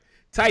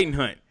Titan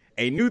Hunt.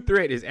 A new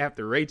threat is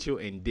after Rachel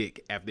and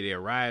Dick after they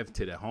arrive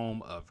to the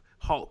home of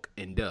Hawk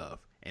and Dove,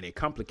 and a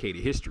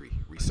complicated history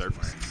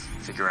resurfaces.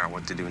 Figure out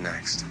what to do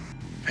next.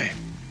 Hey.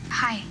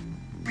 Hi,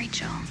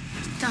 Rachel.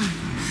 Done.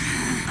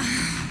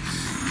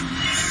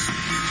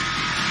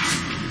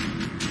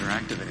 They're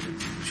activated.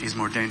 She's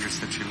more dangerous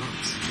than she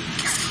looks.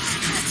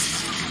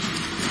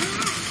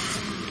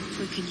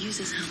 We could use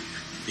his help.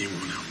 He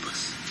won't help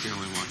us. He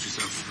only wants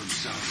yourself for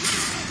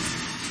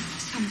himself.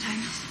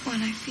 Sometimes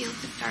when I feel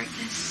the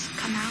darkness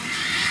come out,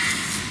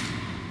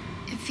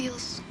 it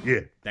feels...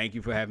 Yeah. Thank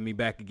you for having me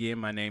back again.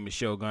 My name is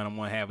Shogun. I'm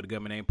one half of the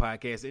Government Name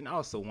Podcast and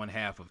also one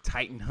half of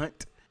Titan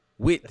Hunt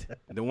with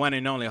the one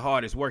and only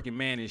hardest working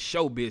man in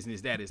show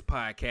business. That is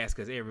podcast,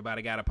 because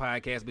everybody got a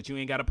podcast, but you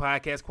ain't got a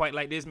podcast quite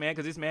like this man,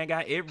 because this man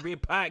got every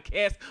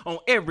podcast on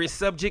every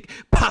subject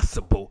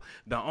possible.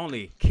 The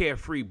only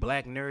carefree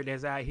black nerd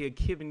that's out here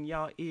giving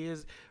y'all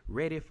ears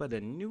ready for the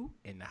new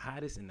and the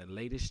hottest and the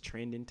latest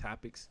trending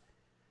topics.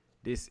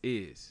 This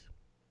is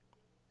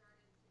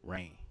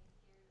Rain,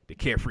 the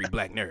carefree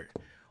black nerd.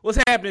 What's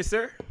happening,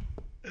 sir?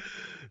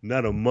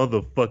 Not a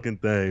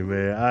motherfucking thing,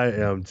 man. I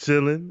am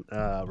chilling,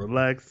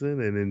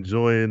 relaxing, and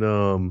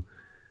enjoying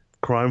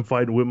crime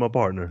fighting with my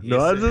partner. Yes,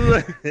 I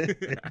just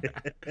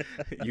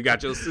You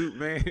got your suit,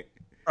 man.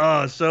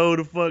 Show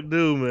the fuck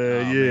do,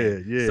 man. Oh,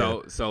 yeah.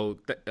 man. So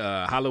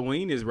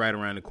Halloween is right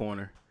around the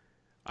corner.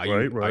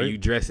 Are you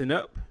dressing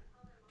up?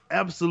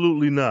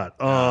 Absolutely not.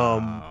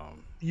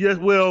 Yes,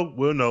 well,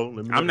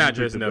 no. I'm not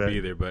dressing up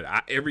either, but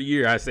every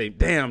year I say,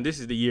 damn,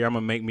 this is the year I'm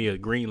going to make me a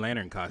Green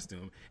Lantern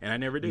costume, and I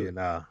never do. Yeah,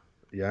 nah.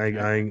 Yeah, I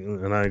ain't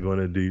going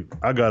that deep.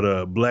 I got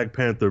a Black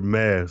Panther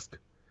mask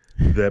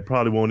that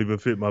probably won't even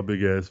fit my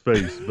big ass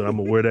face, but I'm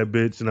going to wear that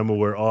bitch, and I'm going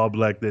to wear all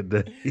black that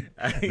day.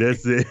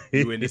 That's it.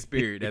 You in the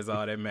spirit. That's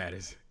all that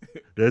matters.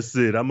 That's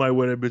it. I might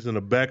wear that bitch on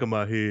the back of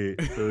my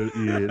head. So,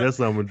 yeah, that's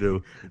what I'm going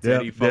to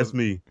do. That's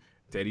me.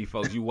 Tell these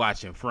folks you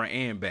watching front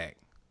and back.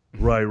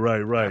 Right.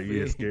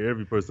 Yeah, scare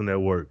every person at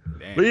work.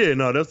 Damn. But yeah,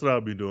 no, that's what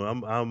I'll be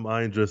doing.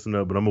 I ain't dressing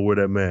up, but I'm gonna wear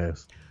that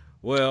mask.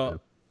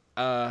 Well,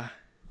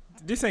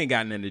 this ain't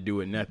got nothing to do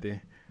with nothing.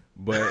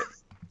 But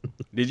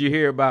did you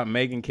hear about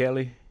Megyn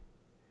Kelly?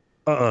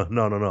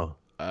 No.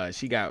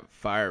 She got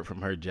fired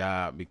from her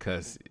job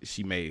because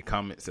she made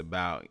comments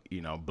about,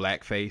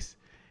 blackface.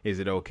 Is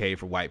it okay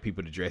for white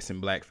people to dress in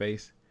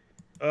blackface?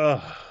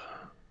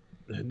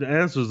 The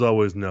answer is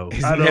always no.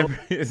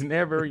 It's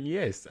never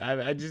yes.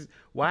 I just,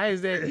 why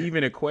is that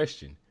even a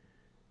question?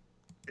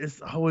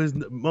 It's always,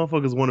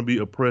 motherfuckers want to be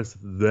oppressed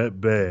that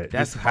bad.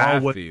 That's how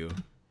I feel.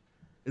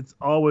 It's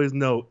always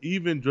no.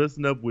 Even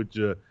dressing up with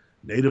your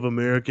Native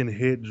American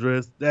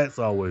headdress, that's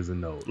always a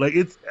no. Like,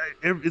 it's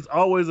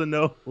always a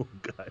no.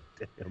 God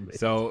damn it.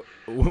 So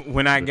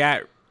when I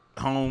got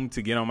home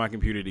to get on my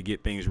computer to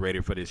get things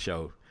ready for this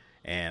show,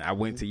 and I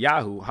went to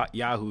Yahoo.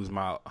 Yahoo's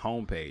my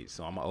homepage,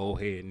 so I'm an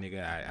old head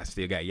nigga. I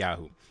still got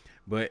Yahoo.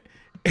 But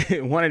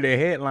one of the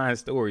headline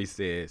stories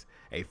says,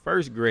 a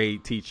first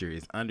grade teacher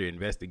is under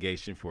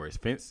investigation for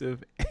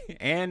offensive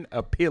and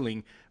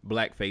appealing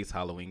blackface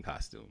Halloween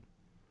costume.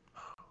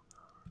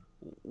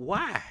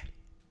 Why?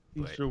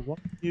 Teacher, why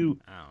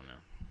you? I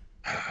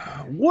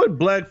don't know. What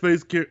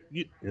blackface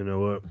you know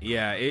what?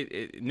 Yeah,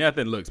 it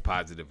nothing looks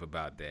positive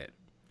about that.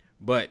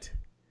 But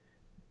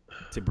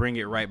to bring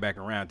it right back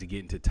around to get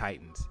into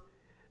Titans,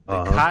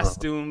 the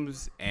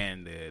costumes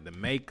and the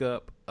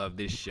makeup of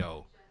this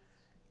show,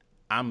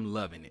 I'm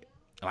loving it.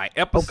 Like,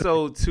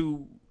 episode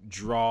 2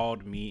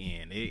 drawed me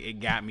in. It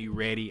got me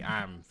ready.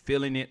 I'm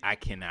feeling it. I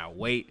cannot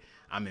wait.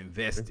 I'm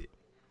invested.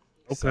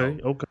 Okay.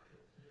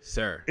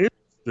 Sir.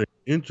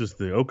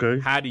 Interesting. Okay.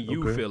 How do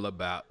you feel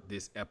about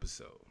this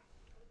episode?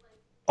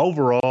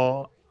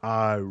 Overall,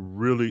 I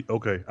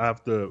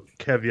have to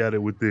caveat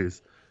it with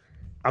this.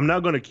 I'm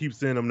not going to keep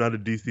saying I'm not a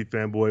DC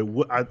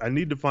fanboy. I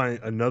need to find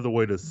another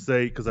way to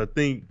say, because I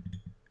think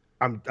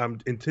I'm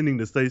intending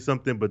to say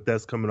something, but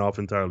that's coming off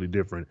entirely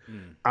different.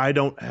 I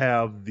don't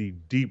have the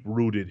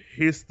deep-rooted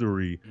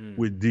history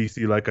with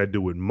DC like I do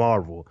with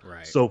Marvel.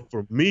 Right. So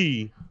for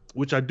me,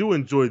 which I do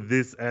enjoy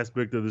this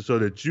aspect of the show,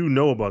 that you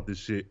know about this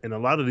shit, and a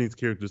lot of these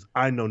characters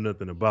I know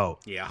nothing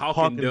about. Yeah, Hawk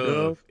and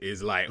Dove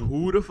is like,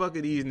 who the fuck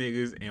are these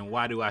niggas, and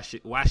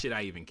why should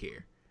I even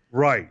care?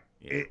 Right.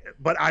 Yeah.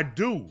 But I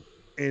do.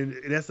 And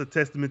that's a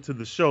testament to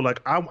the show. Like,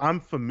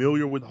 I'm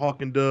familiar with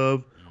Hawk and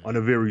Dove on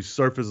a very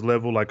surface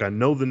level. Like, I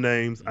know the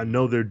names. I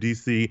know they're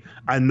DC.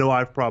 I know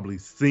I've probably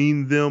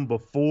seen them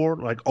before,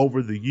 like,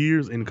 over the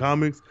years in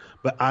comics,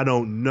 but I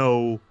don't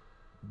know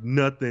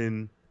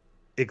nothing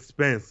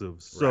expansive.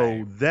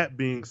 So that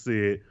being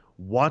said,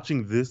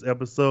 watching this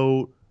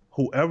episode,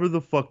 whoever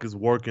the fuck is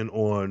working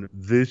on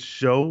this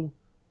show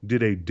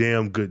did a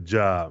damn good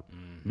job.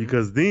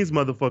 Because these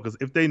motherfuckers,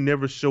 if they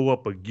never show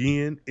up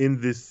again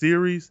in this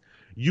series,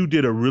 you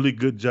did a really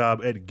good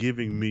job at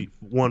giving me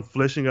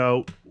fleshing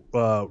out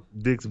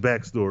Dick's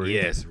backstory.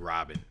 Yes,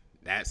 Robin.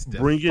 That's the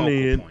bringing focal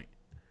in point.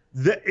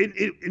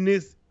 And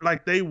it's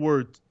like they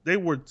were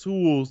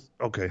tools.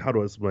 Okay, how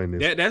do I explain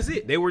this? That's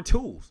it. They were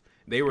tools.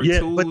 They were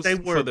tools but they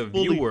were for the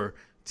viewer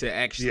to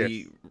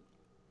actually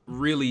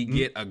really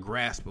get a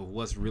grasp of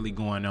what's really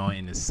going on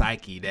in the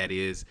psyche that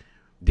is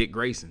Dick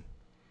Grayson.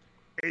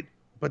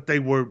 But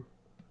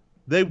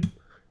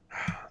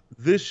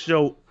this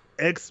show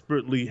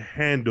expertly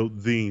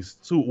handled these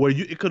two, where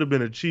it could have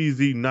been a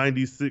cheesy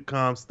 90s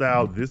sitcom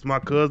style, this my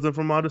cousin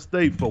from out of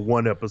state for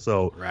one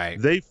episode.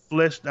 Right. They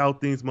fleshed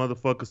out these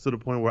motherfuckers to the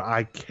point where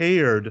I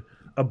cared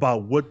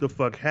about what the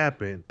fuck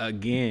happened.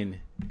 Again,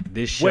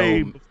 this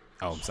show...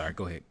 I'm sorry.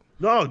 Go ahead.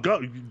 No,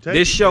 go.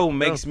 This show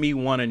makes me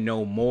want to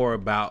know more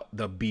about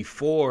the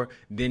before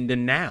than the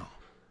now.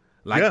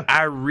 Like,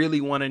 I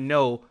really want to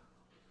know,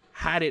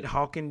 how did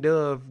Hawk and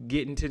Dove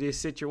get into this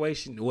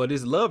situation? Well,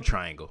 this love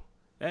triangle.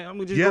 I'm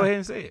gonna just go ahead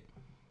and say it.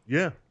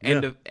 Yeah.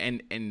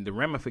 And the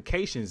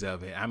ramifications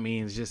of it. I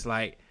mean, it's just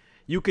like,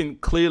 you can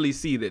clearly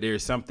see that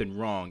there's something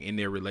wrong in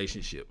their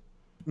relationship.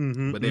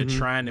 But they're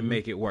trying to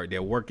make it work.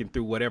 They're working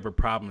through whatever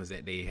problems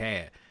that they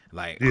had.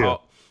 Like,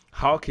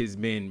 Hawk has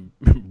been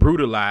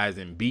brutalized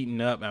and beaten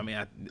up. I mean,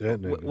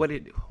 what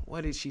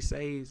did she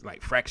say? It's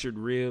like fractured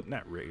rib,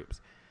 not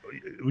ribs.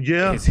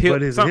 Yeah, his hip.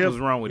 But Something hip, was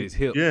wrong with his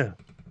hip. Yeah,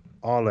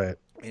 all that.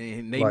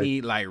 And they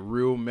need like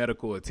real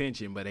medical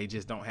attention, but they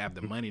just don't have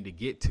the money to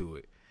get to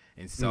it.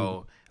 And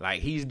so,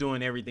 like, he's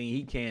doing everything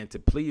he can to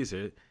please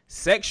her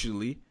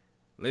sexually.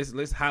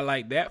 Let's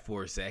highlight that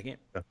for a second.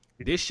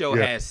 This show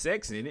has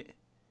sex in it.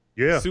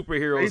 Yeah,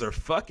 superheroes are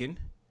fucking.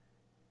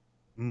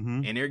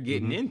 And they're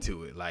getting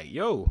into it, like,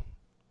 yo.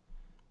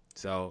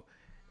 So,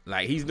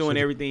 like, he's doing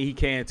everything he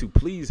can to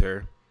please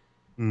her,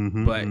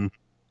 but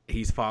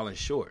he's falling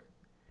short.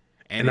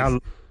 And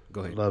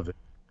go ahead. Love it.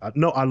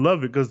 I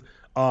love it because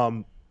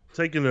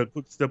taking a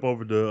quick step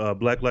over to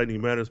Black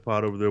Lightning Matters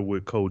pod over there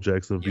with Cole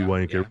Jackson,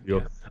 VY and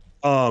Gabriel,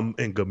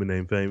 and Government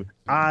Name Fame.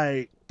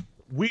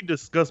 We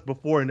discussed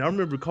before, and I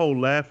remember Cole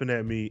laughing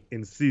at me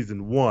in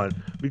season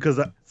 1 because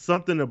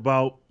something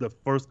about the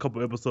first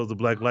couple episodes of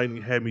Black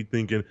Lightning had me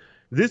thinking,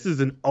 this is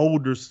an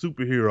older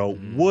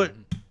superhero. What,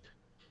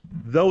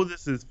 though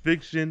this is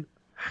fiction,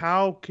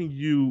 how can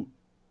you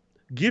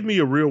give me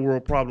a real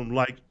world problem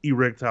like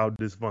erectile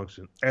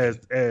dysfunction?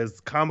 As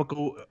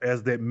comical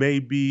as that may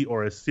be,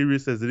 or as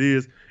serious as it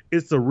is,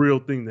 it's a real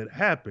thing that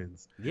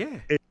happens. Yeah.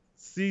 And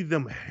see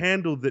them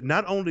handle that,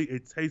 not only a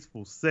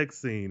tasteful sex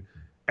scene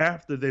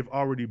after they've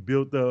already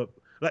built up,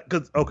 like,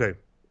 because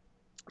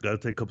gotta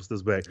take a couple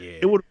steps back.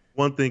 It would be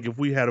one thing if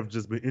we had have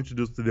just been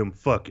introduced to them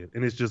fucking,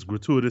 and it's just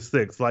gratuitous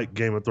sex like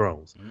Game of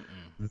Thrones.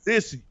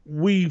 This,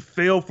 we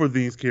fail for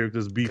these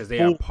characters because they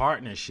are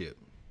partnership.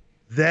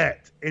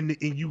 That and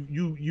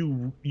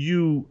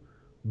you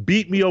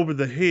beat me over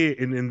the head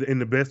in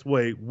the best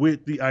way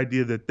with the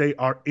idea that they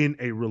are in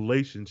a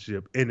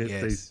relationship, and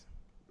it's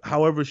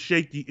however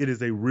shaky, it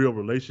is a real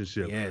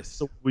relationship. Yes.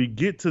 So we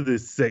get to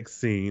this sex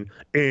scene,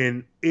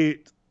 and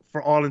it,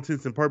 for all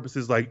intents and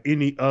purposes, like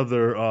any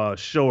other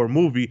show or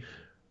movie,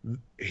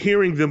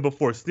 hearing them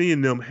before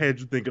seeing them had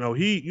you thinking, oh,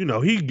 he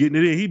getting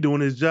it in, he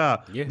doing his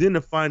job. Yeah. Then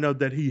to find out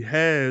that he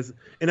has,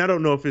 and I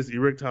don't know if it's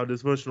erectile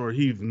dysfunction or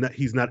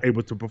he's not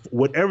able to perform,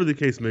 whatever the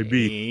case may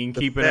be. He ain't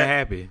keeping her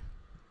happy.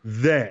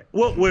 That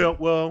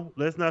well,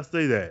 let's not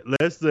say that.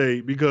 Let's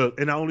say, because,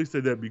 and I only say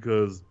that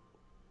because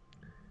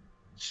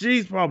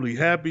she's probably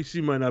happy.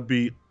 She might not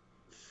be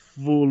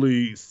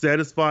fully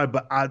satisfied,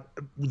 but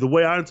the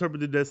way I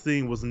interpreted that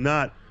scene was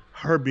not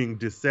her being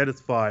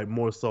dissatisfied,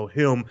 more so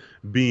him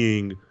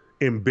being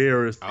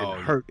embarrassed and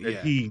hurt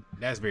that he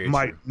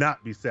might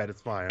not be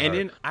satisfying and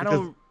her.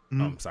 Then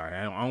I'm sorry,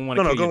 I don't want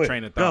to kill your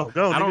train of thought.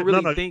 I don't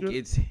really think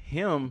it's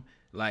him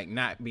like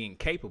not being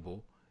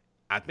capable.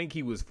 I think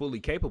he was fully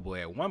capable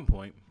at one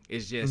point.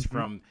 It's just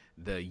from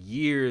the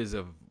years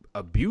of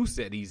abuse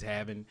that he's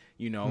having,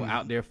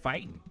 out there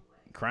fighting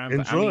crime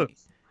and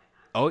drugs.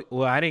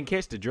 I didn't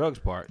catch the drugs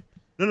part.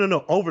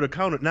 No, over the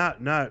counter,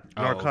 not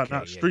narcotics,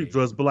 not street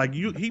drugs, but like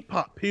he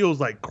popped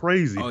pills like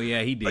crazy. Oh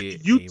yeah, he did.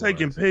 Like, you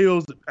taking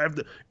pills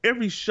after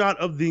every shot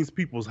of these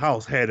people's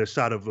house had a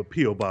shot of a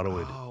pill bottle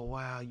in it. Oh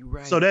wow, you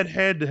right. So that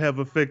had to have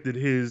affected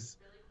his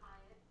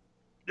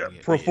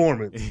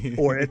performance,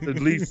 or at the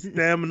least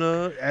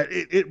stamina.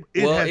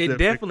 It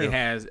definitely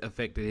has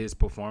affected his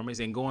performance.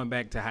 And going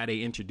back to how they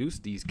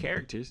introduced these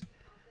characters,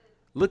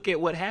 look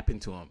at what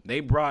happened to him. They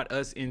brought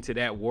us into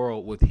that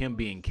world with him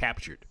being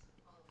captured.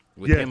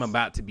 With him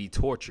about to be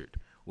tortured,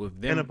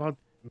 with them. Go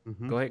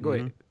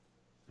ahead.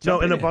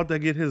 About to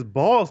get his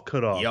balls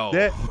cut off.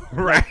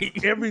 Right.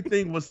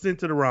 Everything was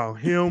centered around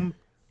him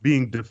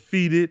being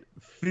defeated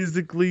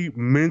physically,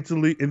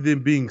 mentally, and then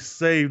being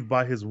saved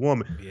by his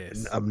woman.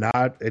 Yes. I'm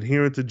not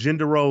adhering to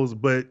gender roles,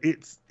 but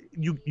it's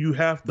you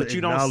have to. But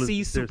you don't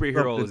see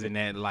superheroes in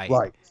that light.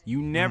 Right. You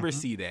never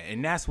see that,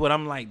 and that's what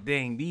I'm like.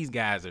 Dang, these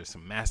guys are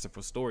some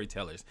masterful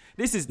storytellers.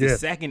 This is the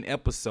second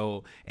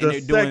episode, and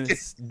they're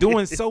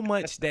doing so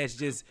much that's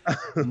just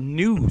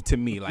new to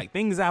me, like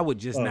things I would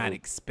just not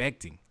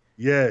expecting.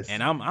 Yes,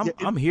 and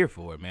I'm here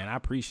for it, man. I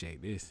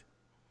appreciate this.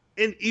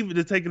 And even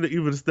to take it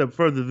even a step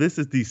further, this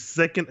is the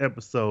second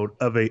episode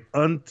of a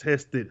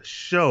untested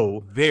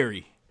show.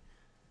 Very.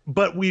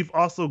 But we've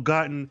also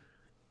gotten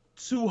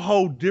two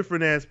whole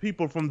different ass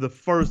people from the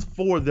first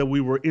four that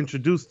we were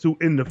introduced to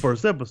in the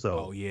first episode.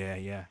 Oh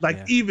yeah.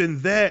 Like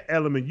even that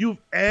element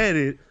you've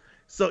added.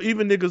 So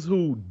even niggas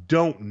who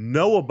don't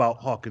know about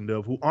Hawk and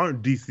Dove, who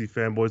aren't DC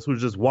fanboys, who are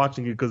just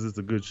watching it because it's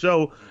a good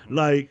show,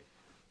 like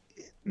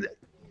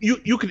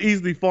you could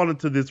easily fall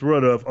into this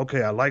rut of,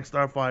 okay, I like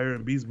Starfire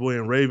and Beast Boy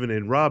and Raven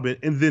and Robin,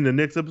 and then the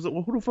next episode,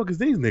 well, who the fuck is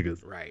these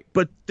niggas? Right.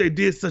 But they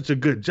did such a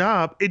good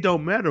job, it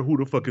don't matter who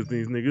the fuck is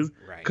these niggas,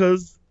 Right.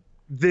 because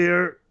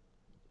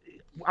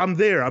I'm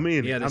there. I'm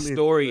in. Yeah, the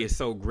story is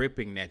so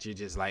gripping that you're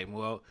just like,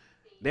 well,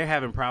 they're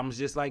having problems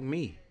just like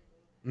me.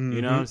 Mm-hmm.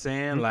 You know what I'm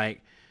saying?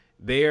 Like,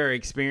 they're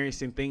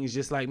experiencing things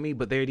just like me,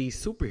 but they're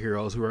these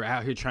superheroes who are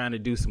out here trying to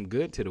do some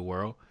good to the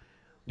world.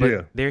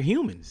 But they're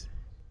humans.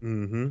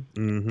 And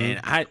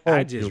I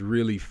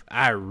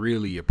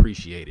really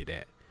appreciated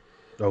that.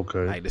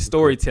 Okay. Like the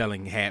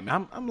storytelling had me.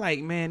 I'm like,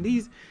 man,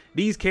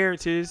 these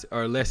characters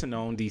are lesser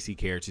known DC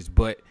characters,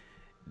 but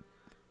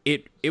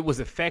it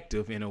was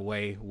effective in a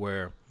way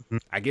where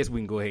I guess we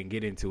can go ahead and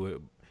get into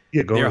it.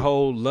 Yeah, go Their ahead.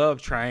 whole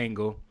love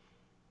triangle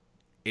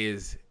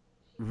is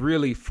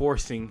really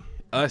forcing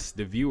us,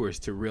 the viewers,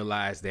 to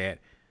realize that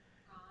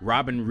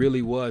Robin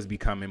really was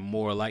becoming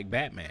more like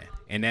Batman.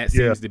 And that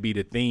seems to be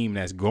the theme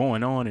that's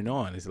going on and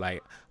on. It's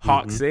like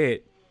Hawk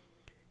said,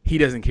 he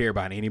doesn't care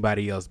about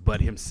anybody else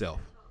but himself.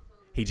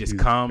 He just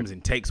comes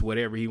and takes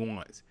whatever he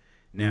wants.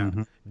 Now,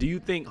 do you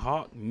think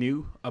Hawk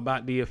knew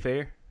about the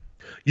affair?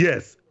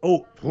 Yes.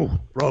 Oh,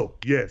 bro,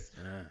 yes.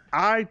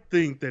 I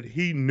think that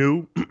he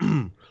knew.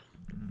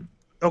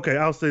 Okay,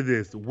 I'll say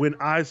this. When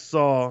I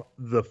saw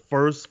the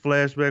first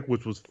flashback,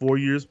 which was 4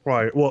 years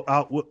prior,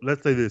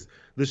 let's say this.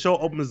 The show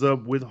opens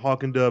up with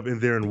Hawk and Dove,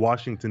 and they're in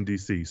Washington,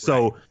 D.C.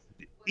 So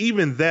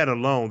even that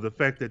alone, the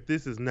fact that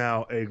this is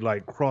now a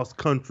like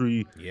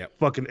cross-country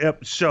fucking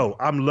show,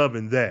 I'm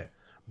loving that.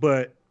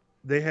 But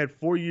they had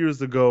 4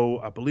 years ago,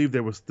 I believe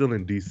they were still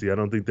in D.C. I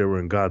don't think they were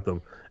in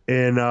Gotham.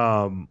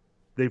 And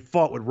they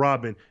fought with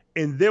Robin.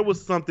 And there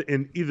was something,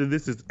 and either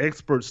this is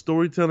expert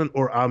storytelling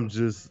or I'm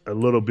just a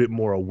little bit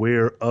more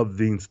aware of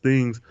these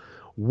things.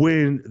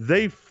 When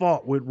they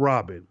fought with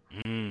Robin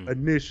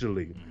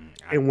initially,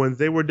 and when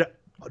they were,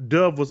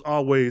 Dove was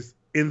always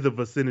in the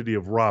vicinity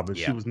of Robin.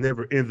 She was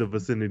never in the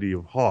vicinity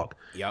of Hawk.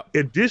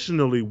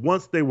 Additionally,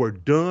 once they were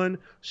done,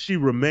 she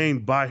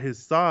remained by his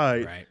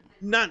side.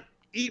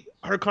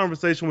 Her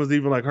conversation was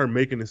even like her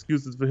making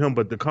excuses for him,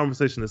 but the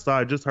conversation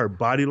aside, just her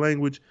body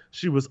language,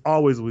 she was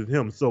always with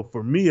him. So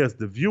for me as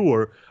the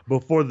viewer,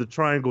 before the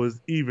triangle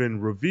is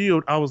even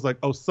revealed, I was like,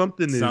 oh,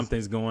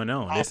 something's going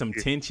on. There's some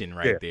tension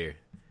there.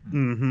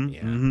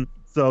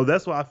 So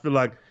that's why I feel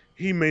like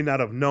he may not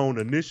have known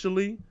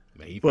initially.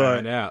 But he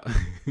found out.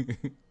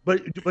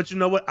 but you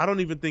know what? I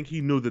don't even think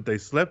he knew that they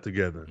slept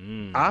together.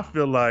 I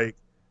feel like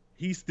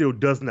he still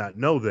does not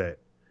know that.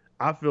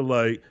 I feel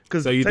like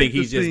so you think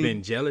he's just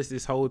been jealous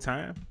this whole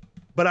time?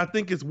 But I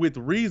think it's with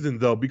reason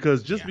though,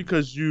 because just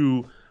because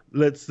you,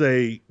 let's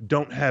say,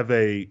 don't have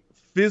a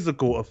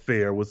physical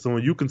affair with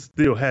someone, you can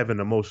still have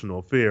an emotional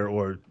affair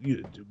or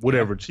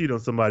whatever, cheat on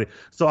somebody.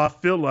 So I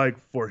feel like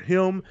for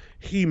him,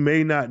 he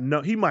may not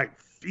know. He might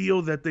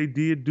feel that they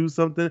did do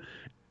something,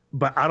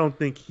 but I don't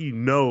think he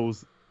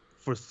knows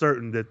for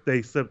certain that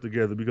they slept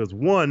together because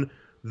one,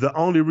 the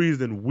only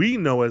reason we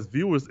know as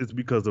viewers is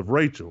because of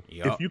Rachel.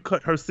 If you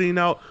cut her scene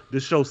out, the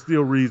show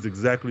still reads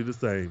exactly the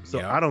same. So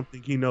I don't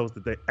think he knows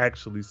that they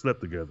actually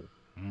slept together.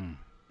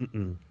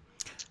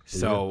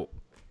 So,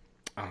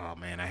 oh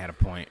man, I had a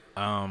point.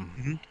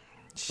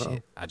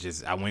 Shit,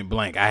 I went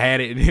blank. I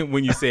had it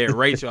when you said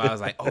Rachel. I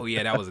was like, oh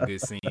yeah, that was a good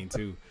scene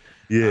too.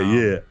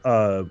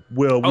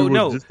 Well,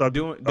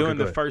 during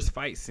the first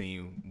fight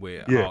scene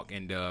with Hawk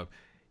and Dove,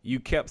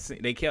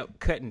 they kept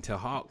cutting to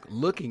Hawk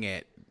looking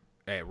at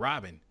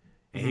Robin,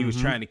 and he was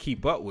trying to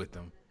keep up with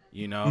them,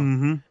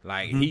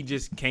 he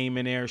just came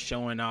in there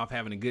showing off,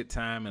 having a good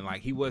time, and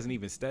like he wasn't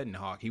even studying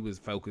Hawk. He was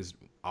focused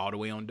all the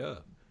way on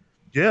Dove.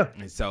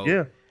 And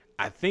so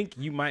I think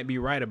you might be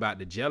right about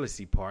the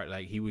jealousy part.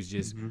 Like he was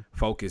just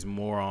focused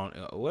more on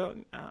I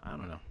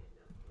don't know.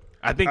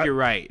 I think you're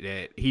right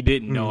that he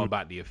didn't know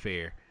about the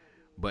affair,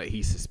 but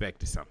he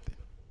suspected something.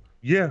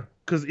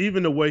 Because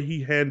even the way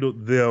he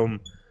handled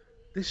them,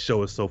 this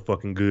show is so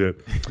fucking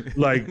good.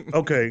 Like,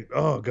 okay,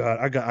 oh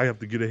God, I have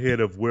to get ahead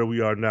of where we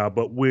are now.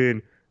 But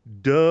when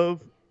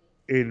Dove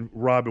and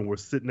Robin were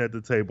sitting at the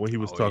table, and he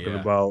was talking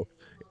about,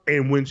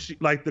 and when she,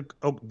 like,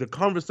 the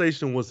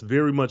conversation was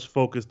very much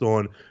focused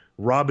on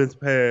Robin's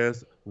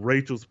past,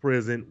 Rachel's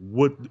present,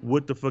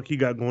 what the fuck he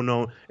got going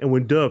on. And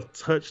when Dove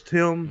touched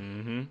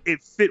him,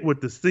 it fit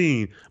with the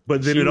scene.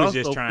 But then she it was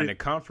also just trying to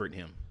comfort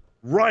him.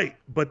 Right.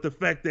 But the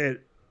fact that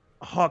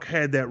Hawk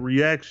had that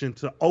reaction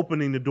to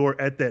opening the door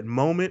at that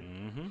moment,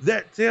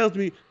 that tells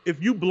me if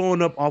you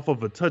blowing up off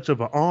of a touch of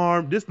an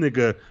arm, this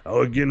nigga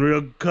getting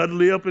real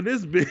cuddly up in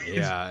this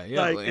bitch.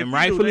 Like, and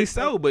rightfully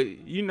so. But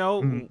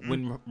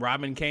when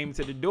Robin came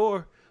to the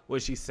door,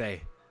 what'd she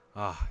say?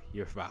 Oh,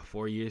 you're about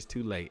 4 years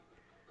too late.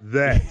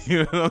 That you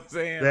know what I'm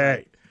saying?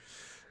 That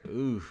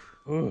oof.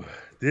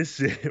 This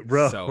shit,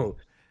 bro. So,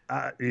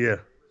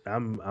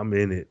 I'm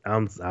in it.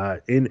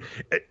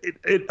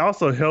 It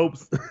also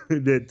helps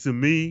that to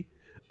me,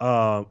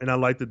 and I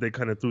like that they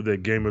kind of threw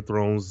that Game of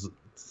Thrones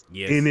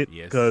in it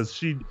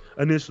because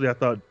initially I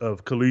thought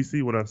of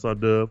Khaleesi when I saw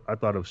Dove. I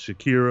thought of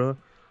Shakira.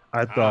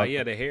 I thought,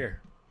 the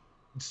hair.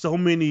 So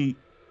many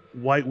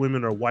white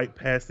women or white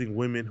passing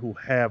women who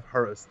have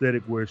her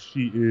aesthetic where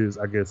she is,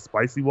 I guess,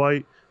 spicy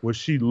white, where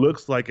she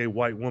looks like a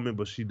white woman,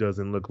 but she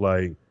doesn't look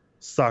like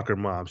soccer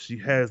mom. She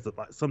has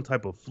some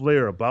type of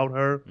flair about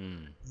her.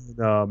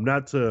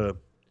 Not to,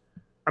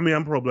 I mean,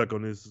 I'm pro-black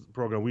on this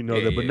program. We know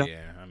that, but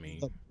I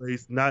mean,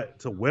 race, not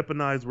to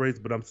weaponize race,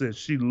 but I'm saying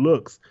she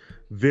looks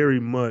very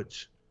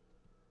much.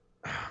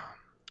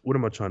 What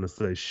am I trying to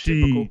say?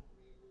 Typical.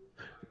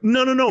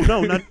 No, not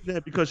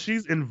that, because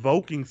she's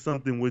invoking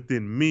something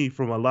within me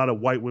from a lot of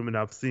white women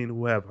I've seen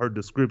who have her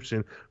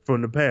description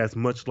from the past,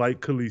 much like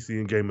Khaleesi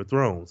in Game of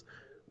Thrones.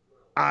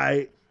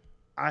 I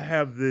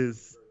have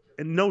this,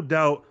 and no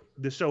doubt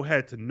the show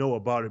had to know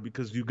about it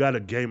because you got a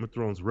Game of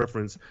Thrones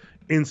reference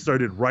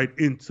inserted right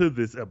into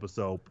this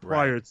episode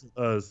prior to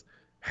us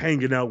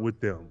hanging out with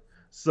them.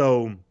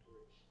 So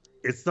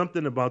it's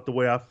something about the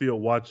way I feel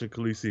watching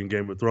Khaleesi in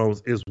Game of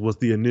Thrones was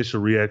the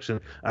initial reaction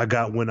I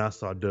got when I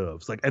saw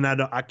Doves. Like, and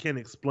I can't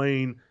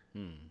explain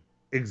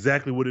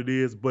exactly what it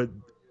is, but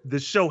the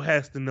show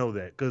has to know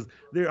that because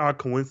there are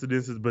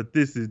coincidences, but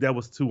that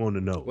was too on the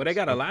nose. Well, they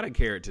got a lot of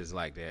characters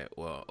like that.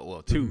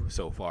 Well, two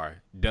so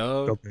far.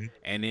 Dove,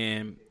 and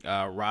then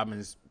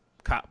Robin's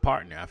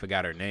partner. I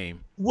forgot her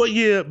name. Well,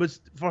 yeah, but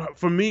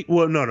for me,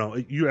 well, no,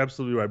 you're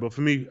absolutely right. But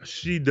for me,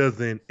 she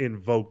doesn't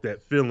invoke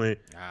that feeling.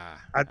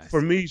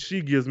 For me, she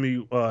gives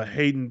me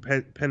Hayden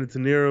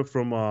Panettiere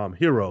from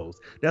Heroes.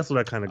 That's what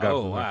I kind of got.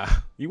 Oh, wow.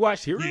 You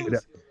watched Heroes?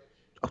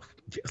 Yeah,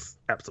 yes,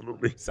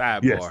 absolutely.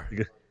 Sidebar.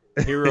 Yes.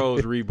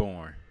 Heroes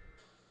Reborn.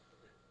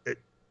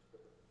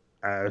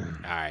 All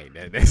right,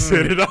 that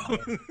said it all.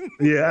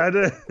 Yeah,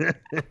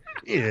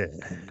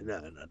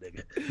 no,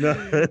 nigga.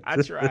 No. I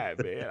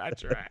tried, man.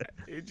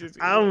 It just,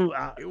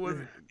 it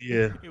wasn't.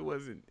 Yeah, it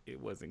wasn't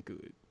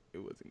good. It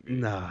wasn't good.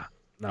 Nah,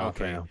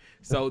 okay. Fam.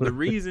 So the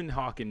reason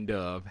Hawk and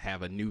Dove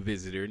have a new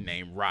visitor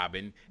named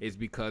Robin is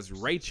because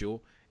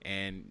Rachel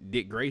and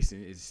Dick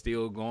Grayson is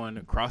still going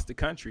across the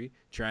country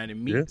trying to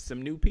meet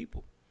some new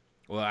people.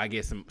 Well, I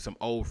guess some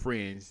old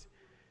friends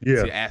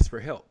to ask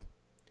for help.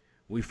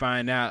 We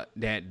find out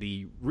that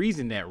the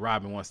reason that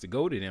Robin wants to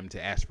go to them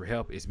to ask for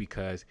help is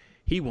because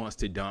he wants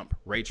to dump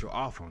Rachel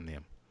off on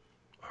them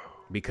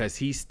because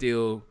he's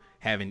still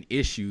having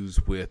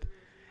issues with,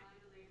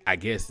 I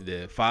guess,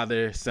 the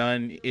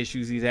father-son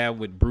issues he's had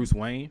with Bruce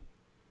Wayne,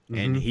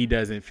 and he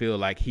doesn't feel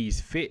like he's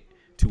fit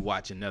to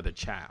watch another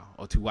child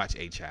or to watch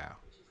a child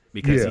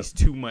because he's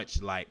too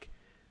much like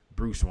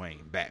Bruce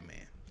Wayne,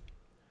 Batman.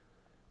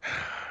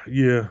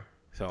 Yeah.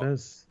 So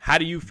how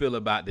do you feel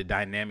about the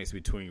dynamics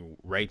between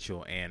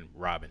Rachel and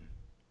Robin?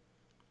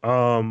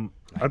 I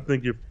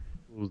think it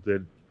proves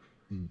that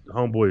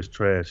homeboy is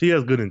trash. He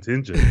has good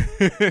intentions.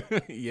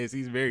 Yes,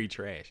 he's very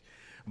trash.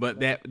 But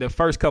the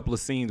first couple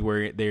of scenes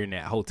where they're in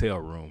that hotel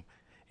room,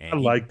 and I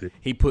liked it.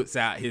 He puts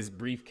out his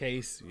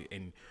briefcase,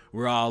 and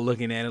we're all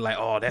looking at it like,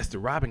 oh, that's the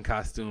Robin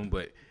costume,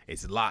 but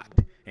it's locked.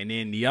 And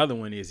then the other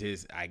one is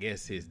his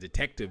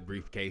detective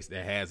briefcase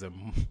that has a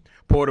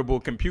portable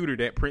computer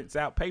that prints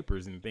out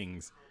papers and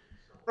things.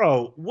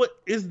 Bro, what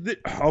is this?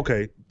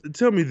 Okay,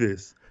 tell me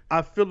this.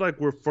 I feel like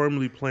we're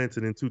firmly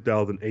planted in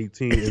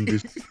 2018 in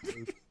this.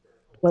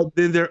 But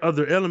then there are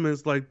other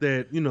elements like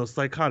that,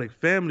 psychotic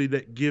family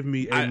that give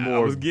me more. I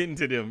was getting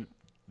to them.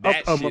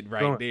 That shit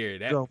right there,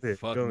 that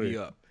fucked me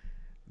up.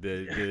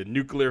 The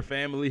nuclear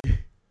family.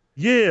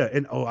 Yeah,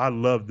 and I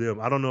love them.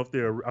 I don't know if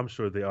I'm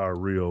sure they are a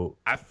real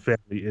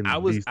family.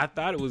 I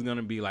thought it was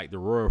gonna be like the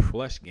Royal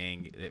Flush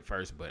Gang at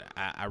first, but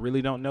I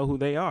really don't know who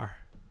they are.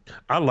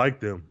 I like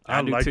them.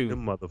 I like too.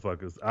 them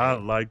motherfuckers. I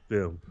like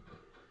them.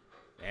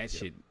 That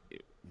shit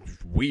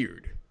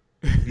weird.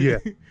 Yeah,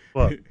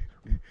 but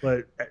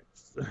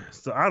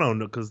so I don't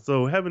know because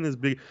having this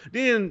big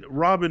then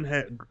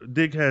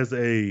Dick has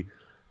a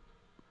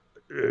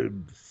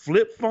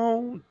flip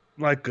phone.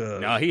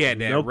 No, he had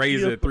that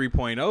Razor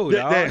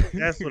 3.0.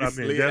 That's what I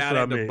meant. That's what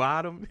I meant. The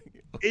bottom.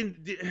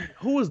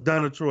 Who is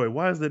Donna Troy?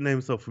 Why is that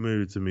name so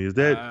familiar to me? Is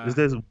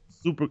that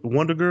Super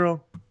Wonder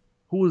Girl?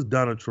 Who is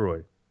Donna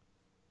Troy?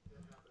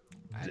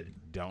 I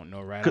don't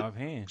know right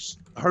offhand.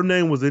 Her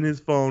name was in his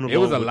phone. It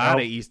was a lot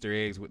of Easter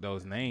eggs with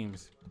those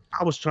names.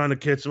 I was trying to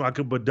catch them,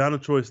 but Donna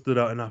Troy stood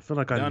out, and I feel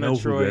like I know Donna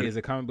Troy who that is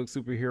a comic book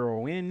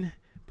superhero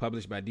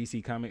published by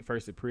DC Comics.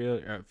 First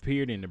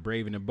appeared in The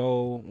Brave and the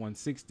Bold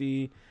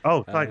 160.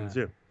 Oh, Titans,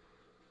 yeah.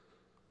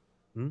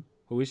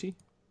 Who is she?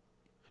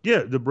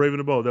 Yeah, The Brave and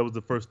the Bold. That was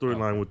the first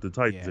storyline with the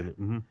Titans in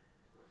it. Mm-hmm.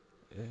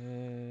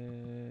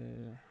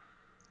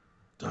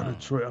 Donna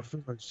Troy, I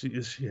feel like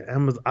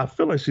Amazon. I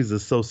feel like she's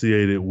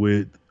associated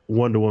with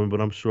Wonder Woman, but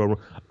I'm sure I'm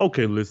wrong.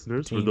 Okay,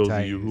 listeners, Teen for those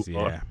Titans, of you who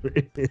are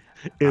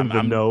in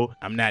the know,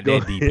 I'm not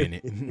that deep in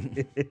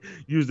it.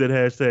 Use that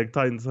hashtag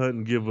Titans Hunt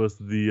and give us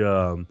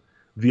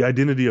the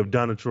identity of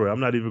Donna Troy. I'm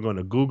not even going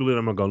to Google it.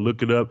 I'm not going to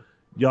look it up.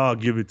 y'all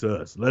give it to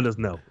us. Let us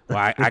know.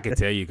 Well, I can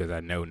tell you because I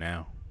know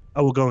now.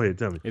 Oh, well, go ahead.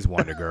 Tell me. It's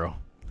Wonder Girl.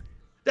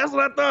 That's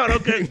what I thought.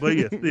 Okay, but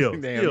yeah, still.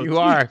 Damn, you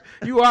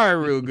are a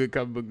real good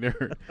comic book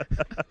nerd.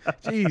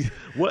 Jeez,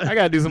 What? I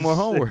gotta do some more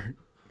homework.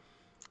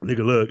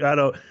 Nigga, look, I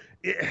don't.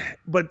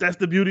 But that's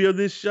the beauty of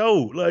this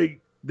show. Like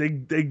they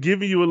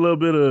giving you a little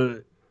bit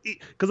of,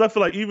 because I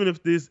feel like even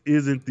if this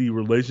isn't the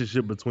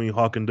relationship between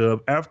Hawk and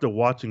Dove, after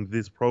watching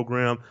this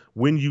program,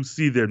 when you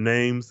see their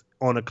names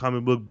on a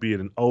comic book, be it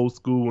an old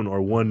school one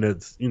or one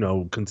that's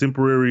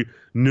contemporary,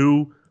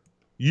 new,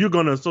 you're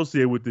gonna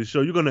associate with this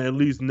show. You're gonna at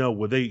least know,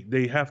 well,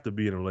 they have to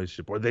be in a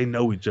relationship, or they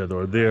know each other,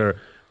 or they're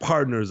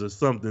partners or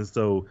something.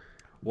 So,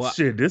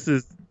 shit, this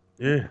is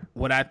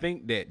What I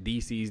think that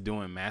DC's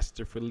doing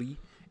masterfully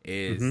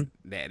is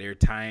that they're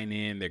tying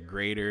in the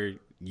greater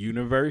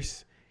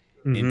universe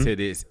into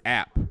this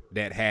app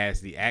that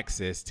has the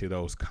access to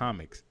those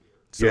comics.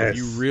 So if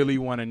you really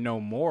want to know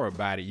more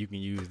about it, you can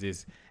use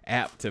this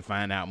app to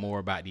find out more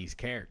about these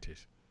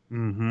characters.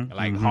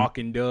 Like Hawk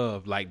and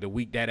Dove, like the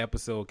week that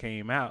episode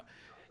came out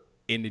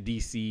in the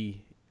DC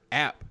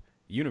app,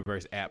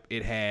 universe app,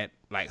 it had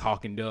like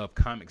Hawk and Dove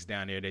comics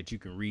down there that you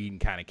can read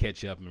and kind of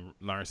catch up and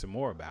learn some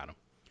more about them.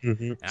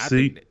 And I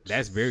think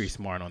that's very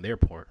smart on their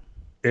part.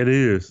 It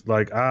is.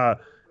 Like I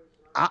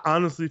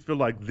honestly feel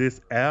like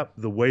this app,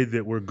 the way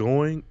that we're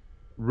going,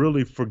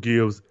 really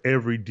forgives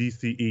every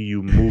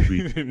DCEU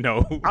movie.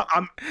 No,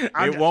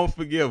 it won't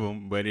forgive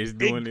them, but it's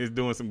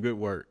doing some good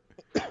work.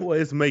 Well,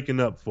 it's making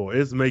up for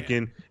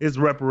it. It's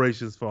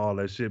reparations for all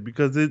that shit,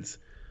 because it's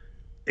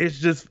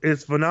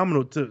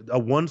phenomenal to a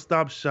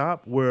one-stop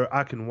shop where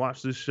I can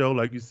watch this show,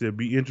 like you said,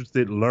 be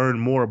interested, learn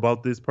more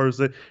about this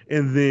person,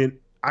 and then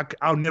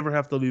I'll never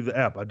have to leave the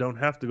app. I don't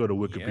have to go to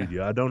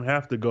Wikipedia. I don't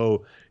have to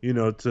go,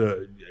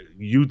 to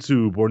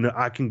YouTube, or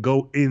I can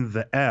go in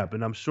the app,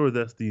 and I'm sure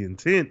that's the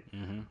intent.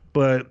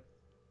 But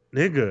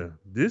nigga,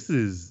 this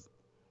is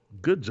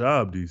good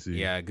job, DC.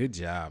 Yeah, good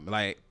job.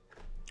 Like,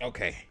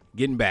 okay,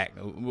 getting back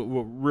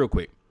real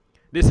quick.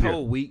 This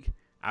whole week,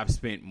 I've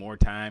spent more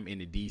time in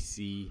the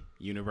DC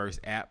Universe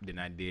app than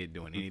I did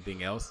doing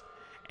anything else,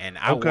 and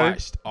I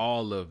watched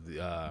all of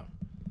the.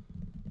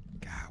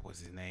 What's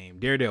his name?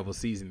 Daredevil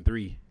season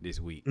 3 this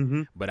week.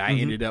 But I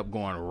ended up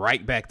going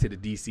right back to the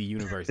DC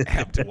Universe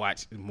app to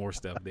watch more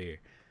stuff there.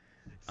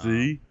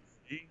 See?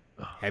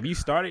 Have you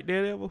started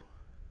Daredevil?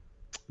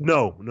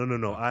 No.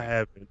 I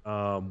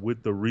haven't.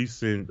 With the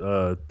recent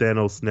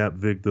Thanos snap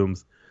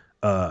victims,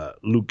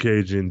 Luke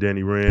Cage and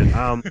Danny Rand,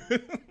 I'm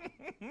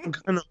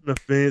kind of on the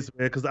fence,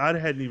 man, because I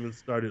hadn't even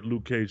started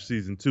Luke Cage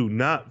season 2,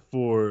 not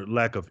for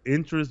lack of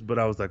interest, but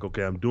I was like,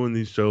 okay, I'm doing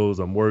these shows,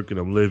 I'm working,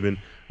 I'm living,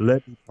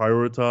 let me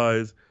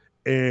prioritize,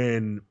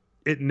 and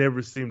it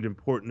never seemed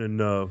important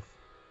enough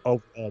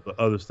of all the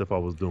other stuff I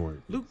was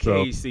doing. Luke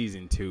Cage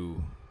season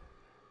 2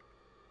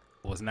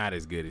 was not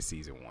as good as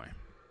season 1.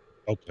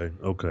 Okay.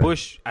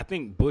 I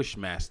think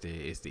Bushmaster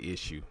is the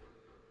issue.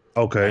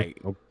 Okay.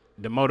 Like,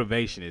 the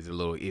motivation is a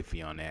little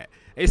iffy on that.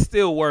 It's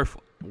still worth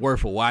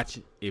a watch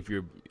if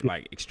you're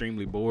like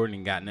extremely bored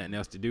and got nothing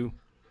else to do.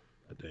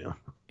 Damn.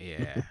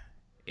 Yeah.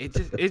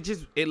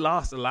 It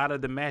lost a lot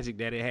of the magic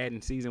that it had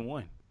in season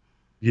 1.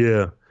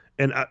 Yeah.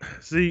 And I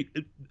see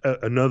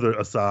another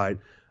aside.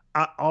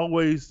 I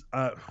always,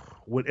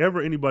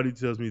 whenever anybody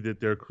tells me that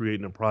they're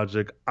creating a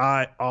project,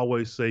 I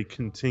always say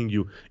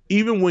continue.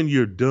 Even when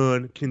you're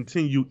done,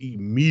 continue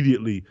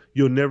immediately.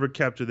 You'll never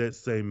capture that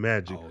same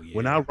magic. Oh, yeah.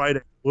 When I write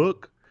a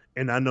book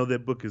and I know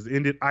that book is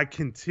ended, I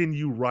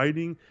continue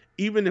writing,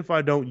 even if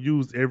I don't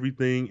use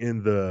everything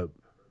in the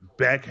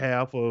back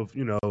half of,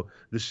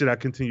 the shit I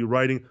continue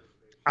writing.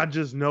 I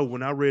just know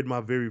when I read my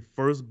very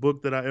first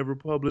book that I ever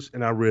published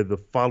and I read the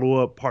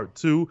follow-up part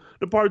 2,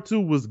 the part 2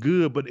 was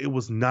good, but it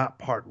was not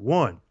part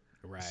 1.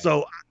 Right.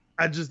 So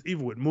I just,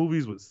 even with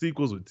movies, with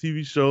sequels, with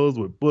TV shows,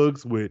 with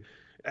books, with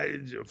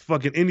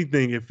fucking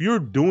anything, if you're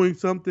doing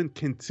something,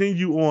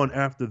 continue on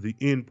after the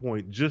end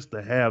point just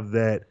to have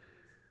that.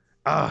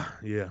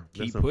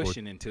 Keep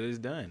pushing until it's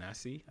done. I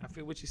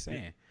feel what you're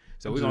saying.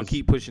 So we're going to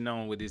keep pushing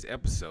on with this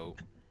episode.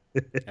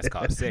 That's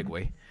called a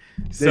segue.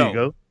 There you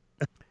go.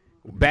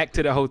 Back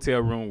to the hotel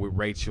room with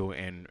Rachel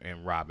and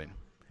Robin.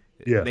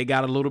 Yeah. They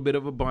got a little bit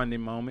of a bonding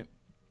moment.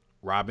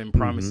 Robin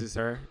promises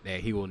her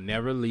that he will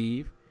never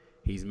leave.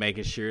 He's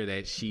making sure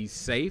that she's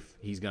safe.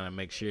 He's going to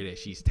make sure that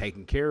she's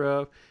taken care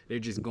of. They're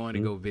just going to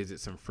go visit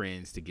some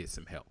friends to get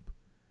some help.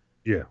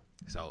 Yeah.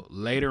 So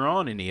later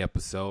on in the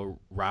episode,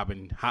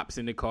 Robin hops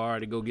in the car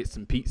to go get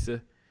some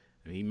pizza.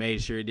 He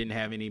made sure it didn't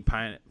have any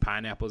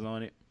pineapples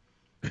on it.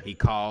 He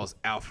calls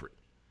Alfred.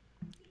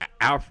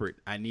 Alfred,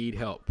 I need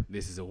help.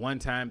 This is a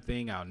one-time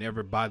thing. I'll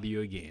never bother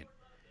you again.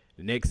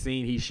 The next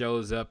scene, he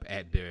shows up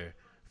at the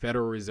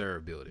Federal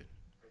Reserve building.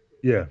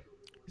 Yeah.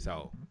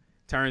 So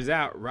turns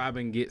out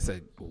Robin gets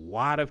a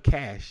wad of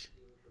cash,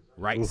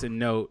 writes a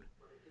note,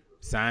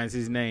 signs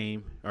his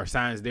name or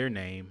signs their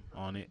name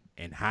on it,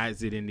 and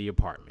hides it in the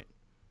apartment.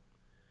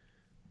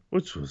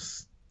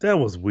 That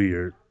was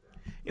weird.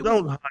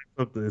 Don't hide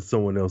something in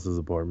someone else's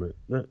apartment.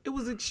 It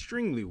was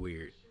extremely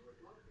weird.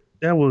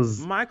 That was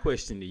my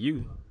question to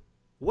you.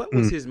 What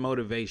was his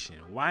motivation?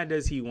 Why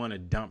does he want to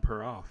dump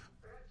her off?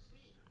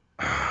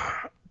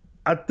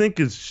 I think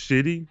it's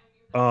shitty.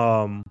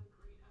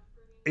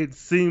 It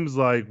seems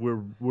like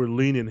we're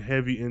leaning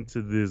heavy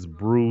into this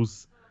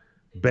Bruce,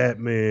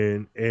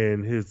 Batman,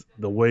 and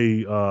the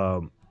way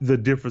the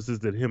differences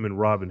that him and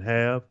Robin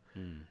have,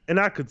 and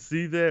I could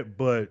see that,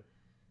 but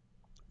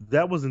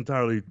that was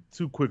entirely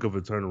too quick of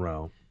a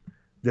turnaround.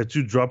 That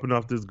you dropping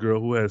off this girl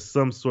who has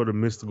some sort of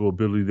mystical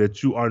ability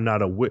that you are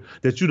not aware,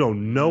 that you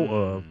don't know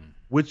of,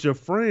 with your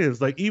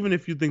friends. Like, even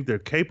if you think they're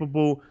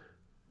capable,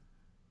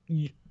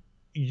 you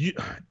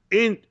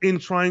in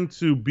trying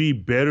to be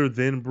better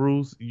than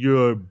Bruce,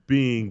 you're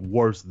being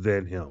worse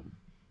than him.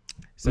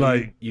 So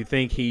like, you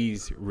think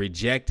he's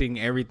rejecting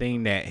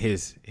everything that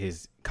his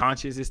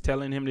conscience is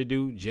telling him to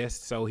do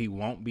just so he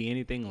won't be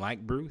anything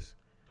like Bruce?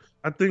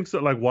 I think so.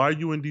 Like, why are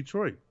you in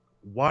Detroit?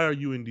 Why are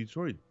you in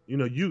Detroit? You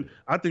know,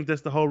 I think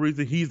that's the whole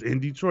reason he's in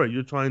Detroit.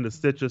 You're trying to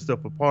set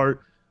yourself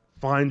apart,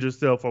 find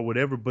yourself or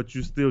whatever, but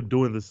you're still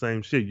doing the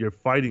same shit. You're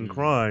fighting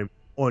crime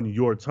on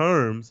your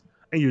terms,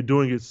 and you're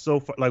doing it so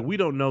far. Like, we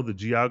don't know the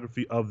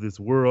geography of this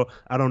world.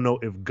 I don't know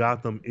if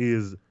Gotham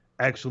is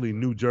actually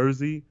New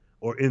Jersey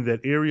or in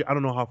that area. I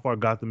don't know how far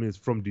Gotham is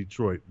from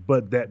Detroit.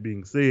 But that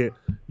being said,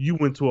 you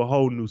went to a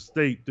whole new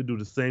state to do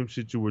the same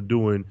shit you were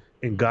doing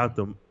in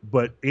Gotham,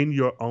 but in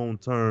your own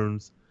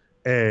terms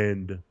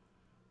and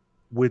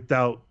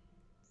without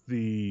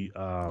the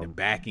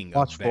backing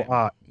watchful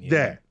eye.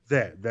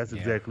 That's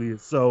exactly it.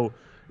 So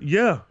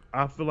yeah,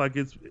 I feel like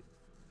it's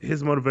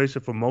his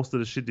motivation for most of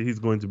the shit that he's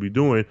going to be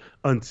doing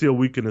until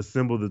we can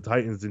assemble the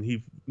Titans and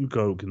he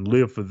can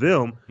live for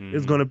them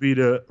is going to be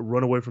to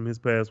run away from his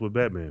past with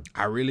Batman.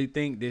 I really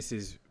think this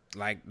is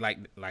like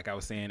I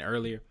was saying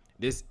earlier,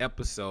 this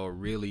episode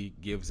really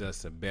gives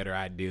us a better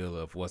idea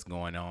of what's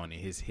going on in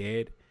his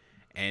head,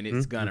 and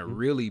it's going to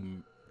really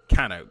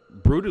kind of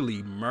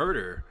brutally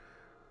murder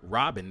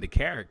Robin, the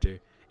character,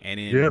 and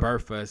then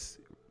birth us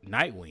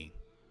Nightwing.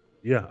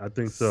 Yeah, I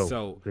think so.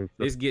 So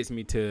this gets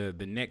me to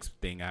the next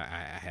thing I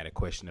had a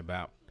question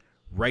about.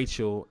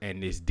 Rachel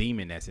and this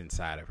demon that's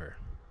inside of her.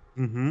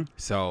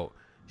 So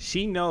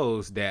she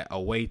knows that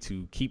a way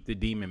to keep the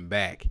demon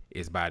back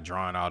is by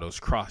drawing all those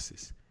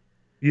crosses.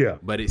 Yeah.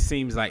 But it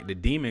seems like the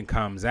demon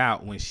comes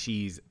out when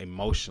she's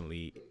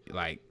emotionally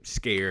like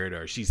scared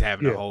or she's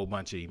having a whole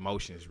bunch of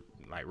emotions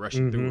like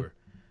rushing through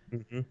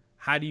her.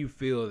 How do you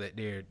feel that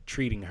they're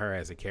treating her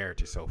as a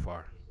character so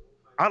far?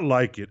 I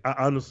like it. I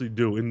honestly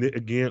do. And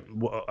again,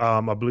 I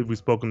believe we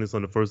spoke on this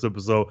on the first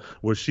episode,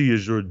 where she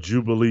is your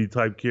Jubilee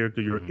type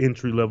character, your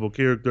entry level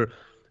character,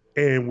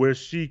 and where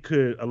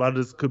a lot of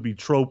this could be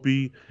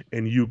tropey,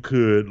 and you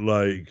could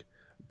like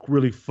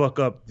really fuck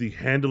up the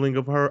handling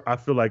of her. I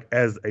feel like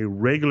as a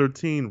regular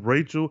teen,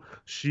 Rachel,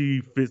 she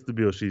fits the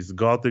bill. She's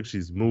gothic,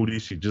 she's moody,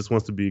 she just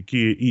wants to be a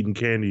kid eating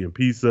candy and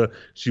pizza.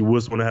 She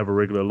just want to have a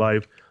regular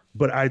life.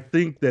 But I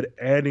think that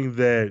adding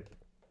that,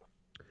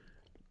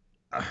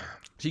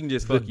 she can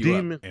just fuck you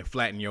up and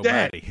flatten your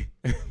body.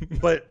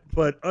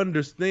 but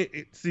understand.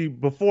 See,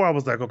 before I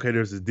was like, okay,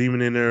 there's this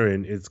demon in her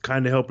and it's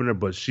kind of helping her,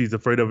 but she's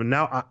afraid of it.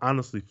 Now I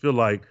honestly feel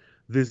like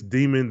this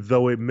demon,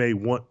 though it may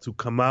want to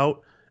come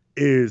out,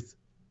 is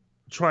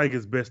trying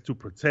his best to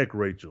protect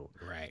Rachel.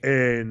 Right.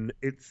 And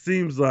it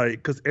seems like,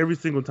 because every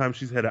single time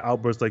she's had an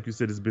outburst, like you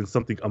said, it's been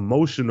something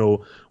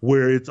emotional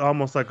where it's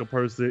almost like a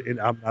person, and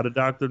I'm not a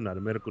doctor, not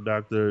a medical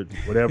doctor,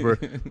 whatever,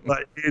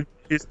 but in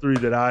history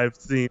that I've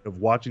seen of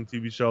watching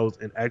TV shows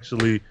and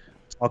actually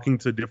talking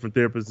to different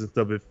therapists and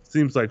stuff, it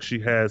seems like she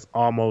has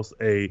almost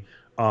a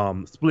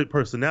split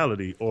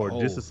personality or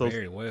disassociated.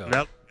 Very well.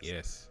 personality.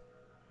 Yes.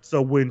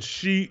 So when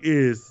she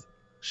is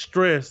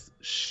stressed,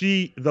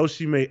 though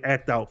she may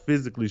act out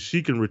physically,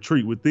 she can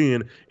retreat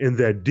within, and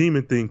that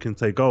demon thing can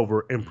take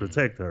over and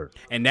protect her.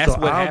 And that's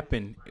what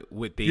happened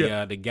with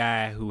the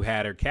guy who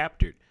had her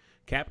captured.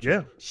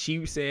 Yeah.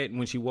 She said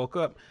when she woke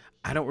up,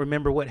 I don't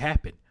remember what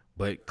happened,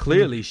 but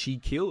clearly she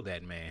killed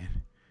that man.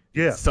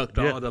 Yeah. Sucked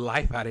all the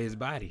life out of his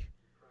body.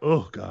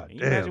 Oh God! Can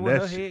you imagine what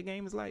her head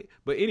game is like?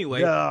 But anyway,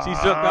 she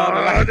sucked all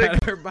the life out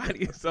of her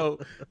body. So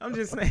I'm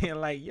just saying,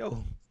 like,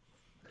 yo,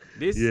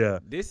 this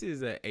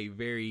is a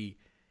very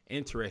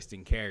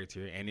interesting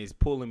character, and it's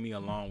pulling me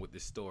along with the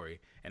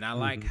story. And I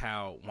like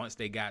how once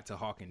they got to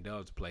Hawk and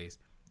Dove's place,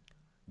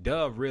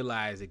 Dove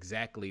realized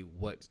exactly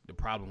what the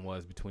problem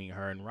was between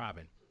her and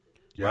Robin.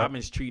 Yep.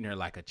 Robin's treating her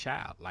like a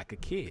child, like a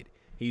kid.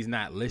 He's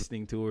not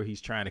listening to her.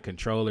 He's trying to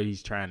control her.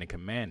 He's trying to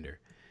command her.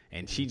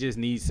 And she just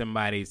needs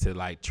somebody to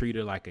like treat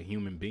her like a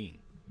human being.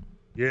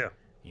 Yeah.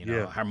 You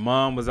know, her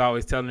mom was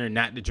always telling her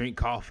not to drink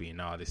coffee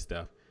and all this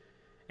stuff.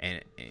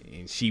 And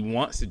she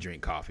wants to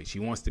drink coffee. She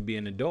wants to be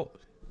an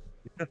adult.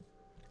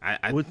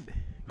 Yeah.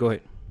 Go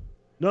ahead.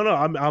 No,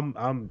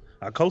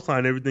 I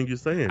co-sign everything you're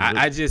saying.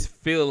 I just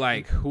feel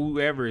like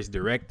whoever is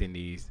directing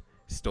these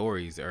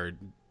stories are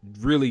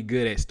really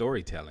good at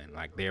storytelling.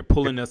 Like they're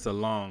pulling us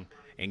along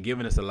and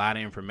giving us a lot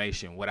of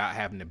information without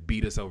having to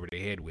beat us over the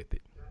head with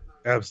it.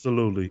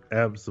 Absolutely.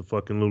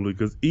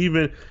 Because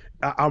even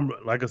I'm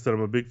like I said,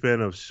 I'm a big fan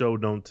of show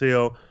don't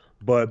tell.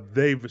 but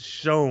they've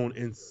shown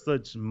in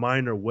such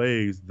minor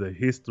ways the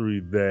history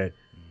that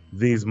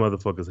these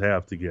motherfuckers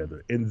have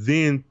together. And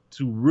then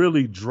to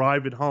really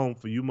drive it home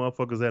for you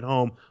motherfuckers at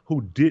home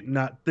who did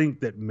not think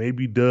that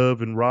maybe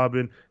Dove and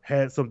Robin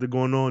had something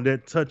going on,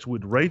 that touch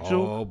with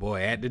Rachel. Oh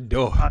boy, at the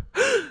door.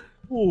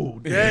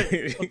 Ooh,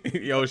 that.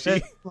 Yo,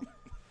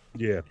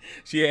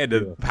 she had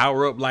to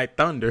power up like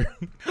thunder.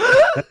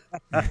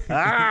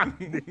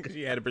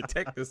 She had to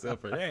protect herself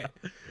for that.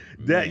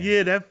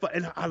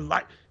 And I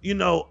like,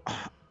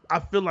 I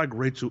feel like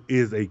Rachel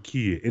is a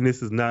kid, and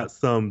this is not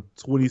some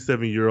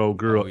 27-year-old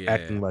girl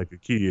acting like a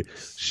kid.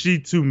 She,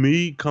 to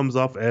me, comes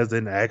off as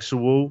an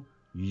actual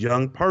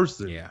young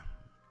person. Yeah,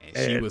 and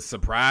she was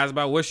surprised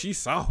by what she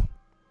saw.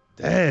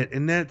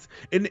 This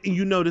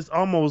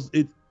almost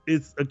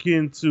it's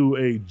akin to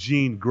a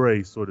Jean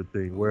Grey sort of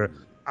thing where,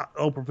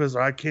 Professor,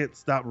 I can't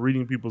stop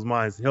reading people's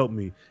minds. Help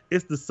me.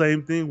 It's the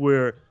same thing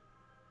where,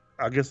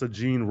 I guess, a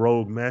Jean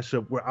Rogue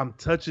mashup where I'm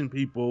touching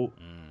people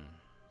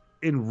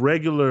in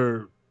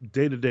regular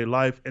day-to-day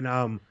life,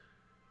 and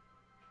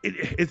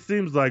it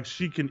seems like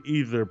she can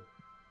either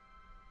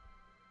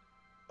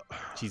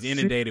she's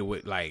inundated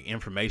with like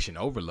information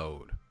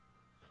overload,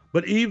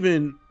 but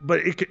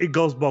it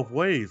goes both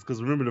ways,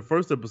 because remember the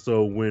first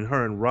episode when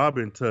her and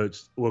Robin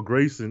touched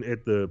Grayson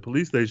at the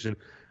police station,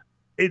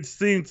 it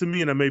seemed to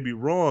me, and I may be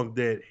wrong,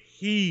 that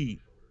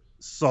he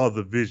saw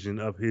the vision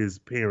of his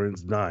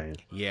parents dying,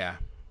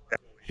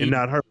 and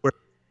not her.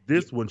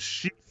 This one,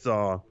 she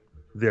saw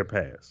their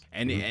past,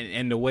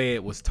 and the way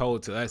it was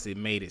told to us, it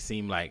made it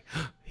seem like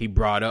they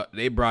brought up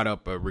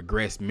a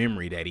regressed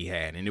memory that he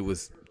had, and it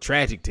was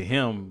tragic to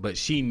him, but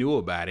she knew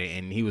about it,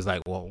 and he was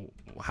like, well,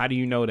 how do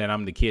you know that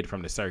I'm the kid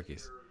from the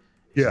circus?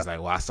 She's like,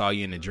 well, I saw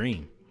you in a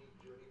dream.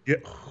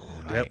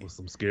 That was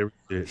some scary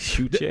shit.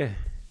 Shoot,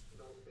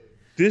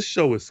 this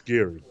show is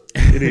scary.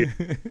 It is.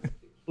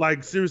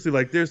 Like, seriously,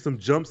 like there's some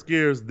jump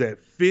scares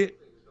that fit,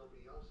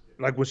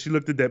 like when she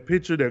looked at that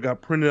picture that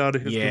got printed out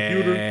of his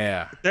computer.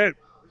 That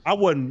I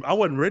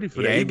wasn't ready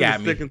for that. It got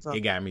me.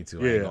 It got me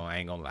too. I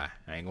ain't gonna lie.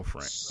 I ain't gonna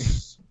front.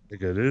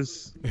 Nigga,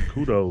 this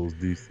kudos,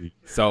 DC.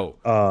 So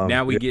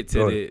now we get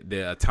to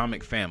the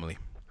Atomic Family.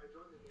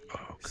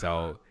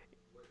 So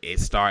it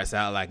starts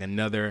out like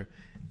another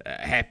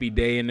happy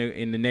day in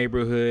the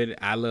neighborhood.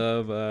 I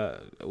love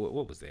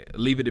what was that?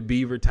 Leave It to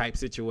Beaver type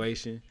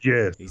situation.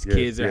 Yes. These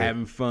kids are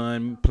having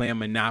fun playing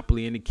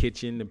Monopoly in the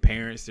kitchen. The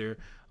parents are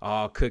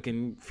all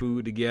cooking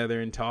food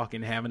together and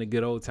talking, having a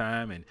good old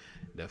time, and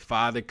the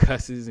father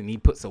cusses and he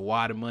puts a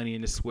wad of money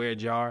in the square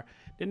jar.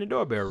 Then the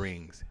doorbell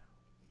rings.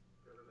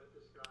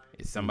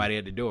 It's somebody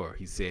at the door.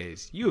 He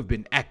says, "You have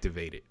been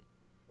activated."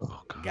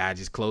 Oh, God. Guy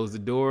just closed the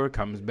door,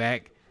 comes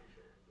back,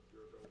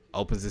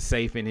 opens the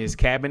safe in his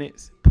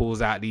cabinets,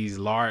 pulls out these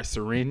large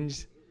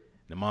syringes.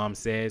 The mom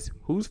says,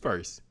 "Who's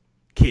first?"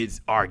 Kids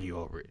argue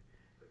over it.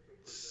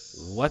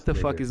 What the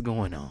fuck is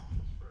going on?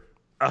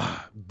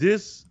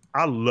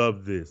 I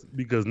love this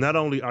because not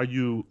only are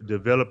you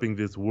developing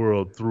this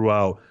world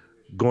throughout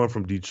going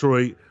from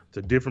Detroit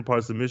to different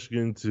parts of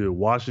Michigan to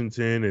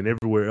Washington and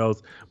everywhere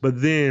else,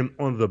 but then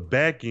on the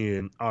back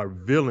end, our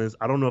villains,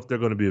 I don't know if they're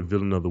going to be a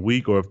villain of the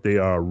week or if they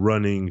are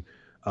running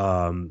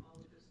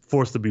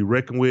force to be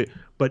reckoned with,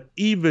 but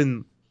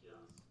even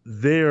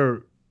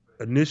their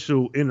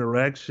initial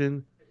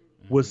interaction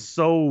was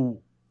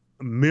so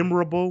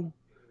memorable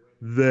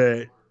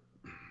that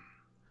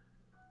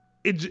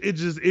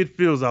it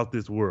feels out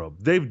this world.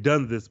 They've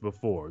done this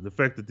before. The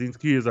fact that these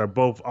kids are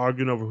both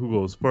arguing over who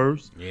goes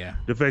first. Yeah.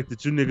 The fact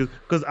that you niggas,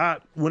 because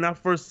when I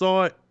first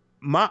saw it,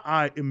 my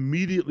eye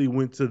immediately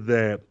went to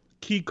that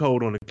key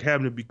code on the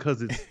cabinet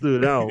because it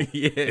stood out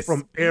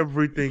from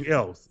everything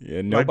else.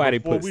 Yeah, nobody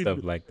puts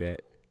stuff like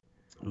that.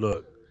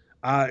 Look,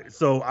 I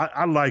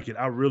like it.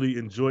 I really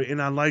enjoy it.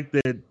 And I like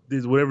that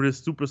whatever this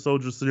super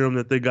soldier serum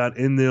that they got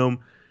in them,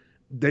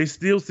 they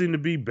still seem to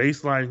be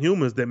baseline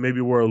humans that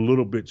maybe were a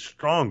little bit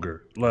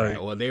stronger. Like,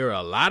 right, well, they were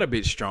a lot of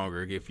bit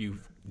stronger if you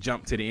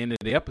jump to the end of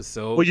the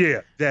episode. Well, yeah,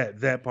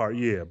 that part,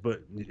 yeah.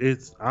 But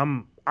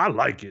I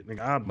like it.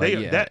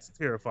 That's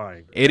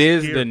terrifying. It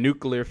is the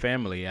nuclear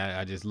family.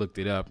 I just looked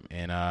it up,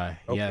 and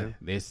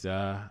this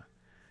I'm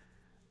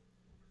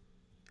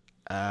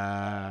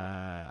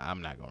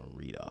not gonna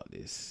read all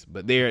this,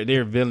 but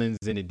they're villains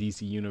in the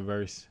DC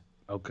universe.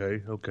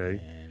 Okay.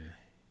 And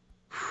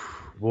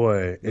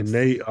boy, and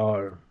they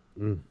are.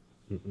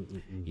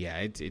 Yeah,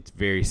 it's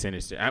very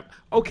sinister.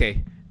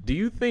 Okay, do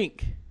you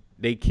think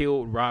they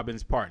killed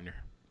Robin's partner,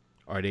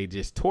 or they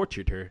just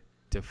tortured her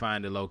to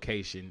find the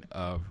location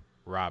of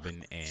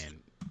Robin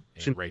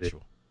and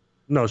Rachel?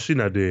 No, she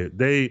not dead.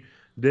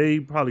 They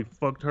probably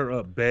fucked her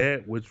up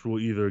bad, which will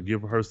either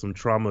give her some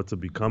trauma to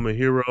become a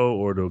hero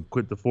or to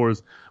quit the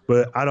force.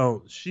 But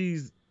she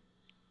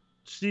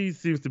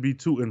seems to be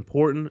too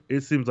important.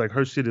 It seems like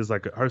her shit is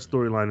like her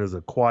storyline is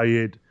a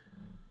quiet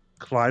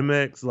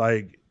climax.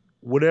 Like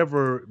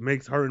whatever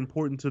makes her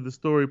important to the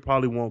story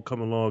probably won't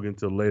come along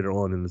until later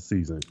on in the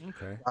season.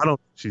 Okay. I don't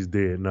think she's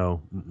dead.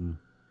 No.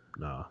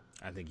 Nah.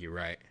 I think you're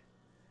right.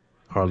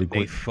 Harley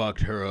Quinn. They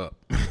fucked her up.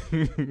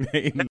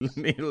 They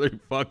literally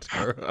fucked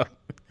her up.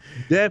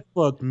 That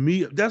fucked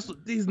me.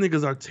 These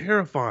niggas are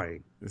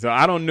terrifying. So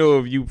I don't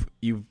know if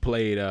you've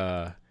played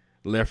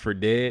Left 4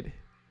 Dead.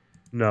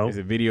 No. It's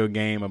a video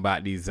game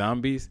about these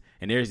zombies,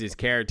 and there's this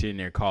character in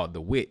there called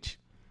the Witch.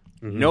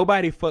 Mm-hmm.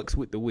 Nobody fucks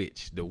with the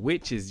Witch. The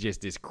Witch is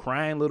just this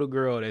crying little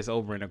girl that's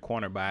over in a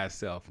corner by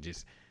herself.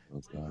 Just,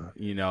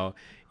 you know,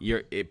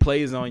 it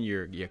plays on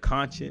your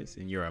conscience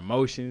and your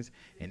emotions,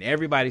 and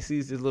everybody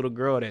sees this little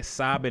girl that's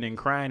sobbing and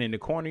crying in the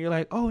corner. You're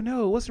like, oh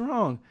no, what's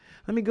wrong?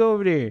 Let me go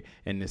over there.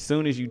 And as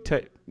soon as you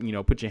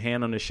put your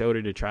hand on her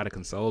shoulder to try to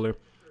console her,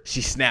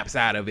 she snaps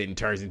out of it and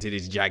turns into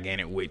this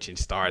gigantic witch and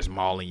starts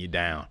mauling you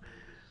down.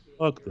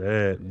 Fuck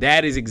that.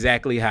 That is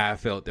exactly how I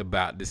felt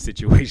about the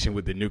situation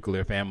with the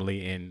nuclear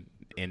family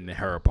in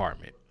her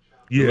apartment.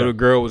 Yeah. The little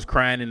girl was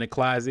crying in the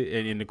closet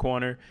and in the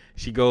corner.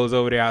 She goes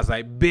over there. I was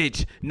like,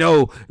 bitch,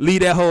 no,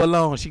 leave that hoe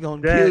alone. She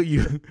gonna kill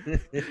you.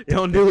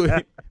 Don't do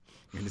it.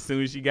 And as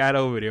soon as she got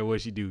over there,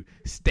 what she do?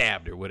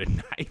 Stabbed her with a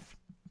knife.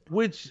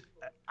 Which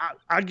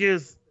I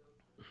guess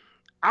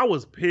I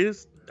was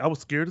pissed. I was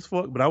scared as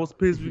fuck, but I was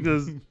pissed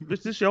because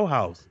this is your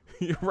house.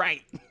 You're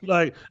right.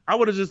 Like, I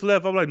would have just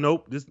left. I'm like,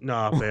 nope,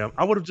 nah, fam.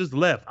 I would have just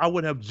left. I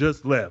would have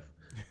just left.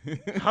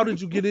 How did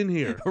you get in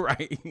here?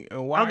 Right.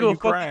 And why I are don't you give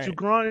a fuck crying? that you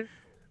crying.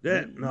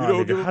 That, nah, You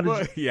don't nigga, give how a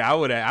did fuck. Yeah,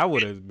 I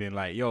would have been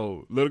like,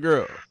 yo, little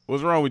girl,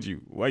 what's wrong with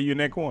you? Why you in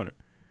that corner?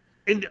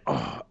 And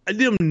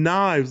them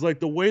knives, like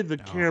the way the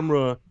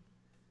camera,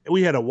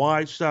 we had a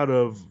wide shot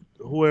of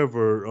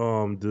whoever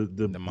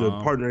the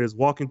partner is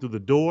walking through the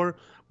door,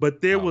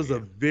 but there was a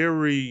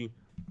very,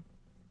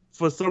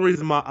 for some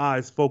reason my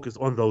eyes focused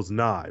on those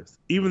knives,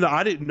 even though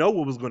I didn't know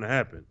what was going to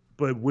happen.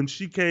 But when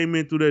she came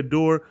in through that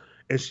door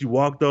and she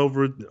walked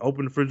over,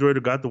 opened the refrigerator,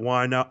 got the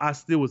wine out, I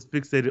still was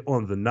fixated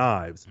on the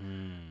knives.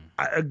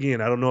 I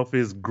don't know if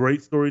it's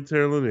great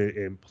storytelling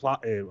and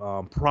plot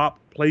and prop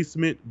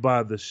placement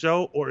by the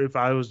show, or if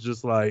I was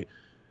just like,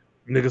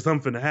 nigga,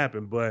 something to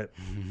happen. But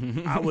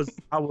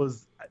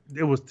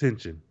there was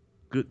tension.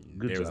 Good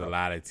There job. was a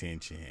lot of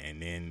tension,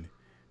 and then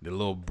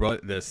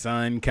the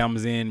son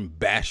comes in,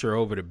 bash her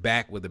over the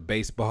back with a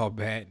baseball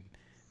bat.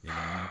 You know,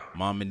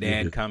 mom and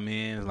dad come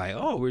in like,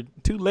 oh, we're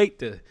too late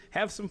to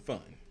have some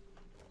fun.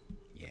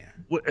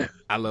 Yeah,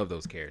 I love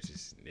those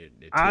characters. They're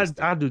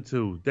I do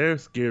too. They're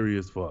scary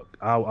as fuck.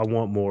 I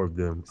want more of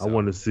them. I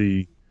want to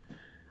see.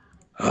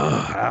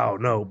 I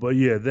don't know, but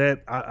yeah,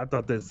 I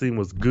thought that scene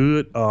was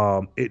good.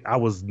 I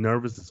was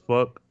nervous as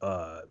fuck.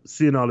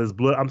 Seeing all this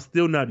blood, I'm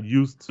still not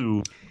used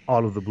to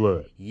all of the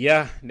blood.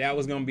 Yeah, that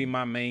was gonna be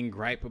my main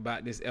gripe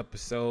about this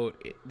episode.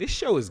 This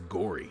show is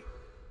gory,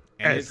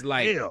 and it's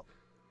like hell.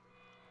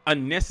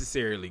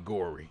 Unnecessarily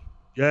gory.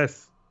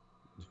 Yes.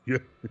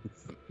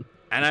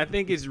 And I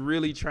think it's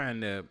really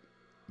trying to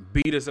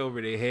beat us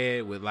over the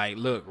head with like,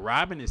 look,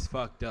 Robin is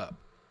fucked up.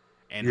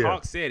 And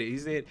Hawk said it. He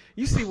said,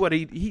 you see what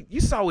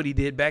you saw what he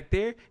did back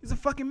there? He's a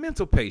fucking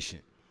mental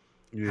patient.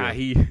 Yeah. How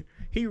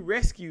he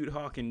rescued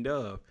Hawk and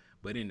Dove,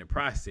 but in the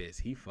process,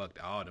 he fucked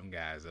all them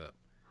guys up.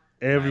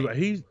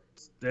 Everybody,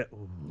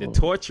 the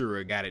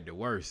torturer got it the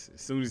worst.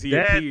 As soon as he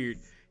appeared,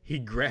 he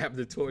grabbed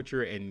the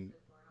torturer and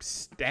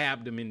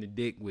stabbed him in the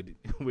dick with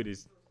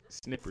his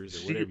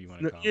snippers or whatever you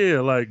want to call it. Yeah,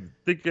 like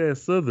thick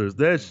ass Southers.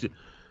 That shit,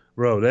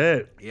 bro.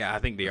 Yeah, I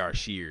think they are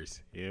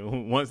shears. Yeah,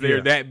 once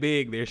they're that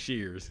big, they're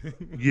shears.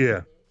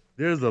 Yeah,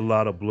 there's a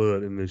lot of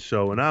blood in this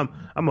show, and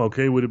I'm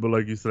okay with it. But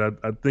like you said,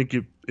 I think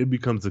it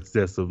becomes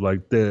excessive.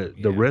 Like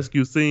the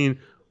rescue scene,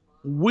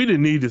 we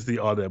didn't need to see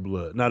all that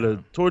blood. Now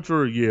the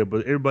torturer,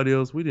 but everybody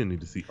else, we didn't need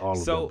to see all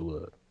of that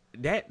blood.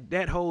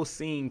 That whole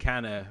scene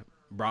kind of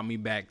brought me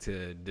back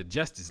to the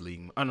Justice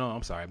League. Oh no,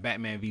 I'm sorry,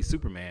 Batman v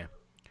Superman.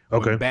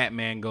 Okay. When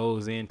Batman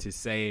goes in to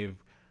save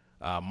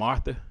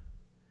Martha.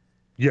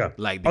 Yeah.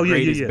 Like the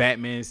greatest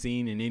Batman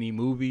scene in any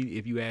movie,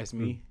 if you ask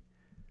me.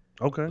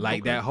 Okay.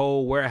 Like that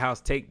whole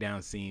warehouse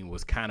takedown scene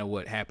was kind of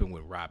what happened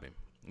with Robin.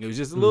 It was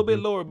just a little bit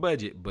lower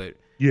budget, but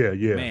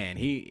man,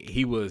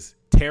 he was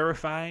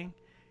terrifying.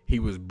 He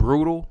was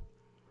brutal.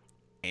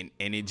 And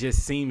it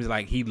just seems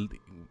like he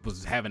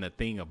was having a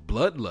thing of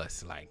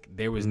bloodlust. Like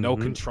there was no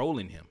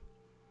controlling him.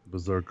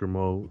 Berserker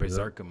mode.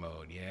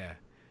 Yeah.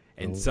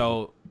 And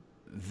so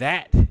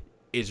that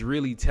is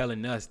really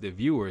telling us, the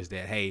viewers,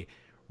 that, hey,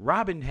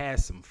 Robin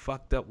has some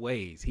fucked up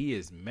ways. He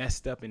is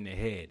messed up in the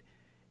head.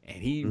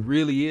 And he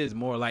really is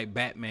more like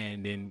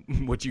Batman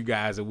than what you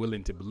guys are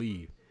willing to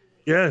believe.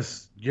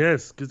 Yes.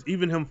 Because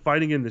even him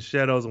fighting in the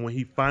shadows, and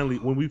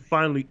when we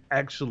finally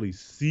actually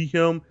see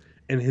him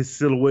and his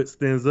silhouette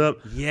stands up.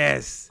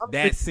 Yes.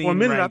 That scene for a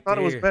minute, right I thought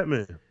there, it was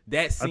Batman.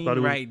 That scene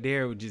right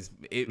there just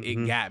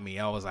it got me.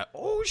 I was like,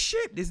 oh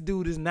shit, this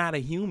dude is not a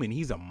human.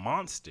 He's a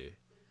monster.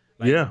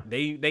 Like,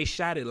 They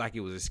shot it like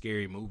it was a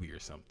scary movie or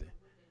something.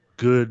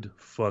 Good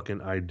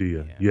fucking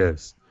idea. Yeah.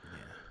 Yes.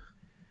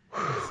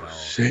 So,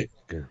 shit.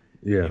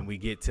 Yeah. And we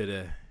get to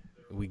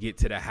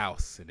the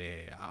house.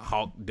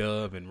 Hawk,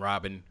 Dove, and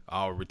Robin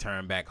all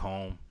return back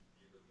home.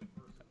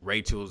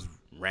 Rachel's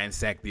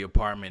ransacked the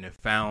apartment and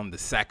found the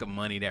sack of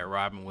money that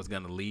Robin was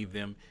going to leave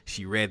them.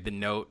 She read the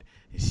note,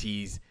 and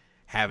she's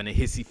having a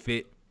hissy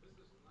fit.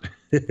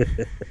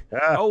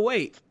 Oh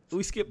wait,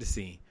 we skipped the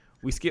scene.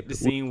 We skipped the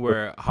scene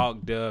where Hawk,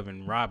 Dove,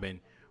 and Robin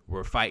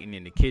were fighting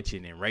in the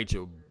kitchen, and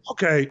Rachel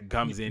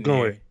comes in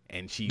there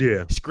and she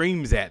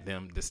screams at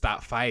them to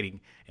stop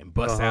fighting and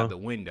busts out the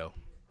window.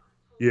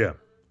 Yeah.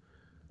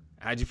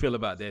 How'd you feel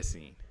about that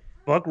scene?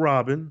 Fuck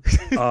Robin,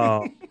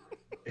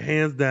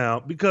 hands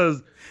down.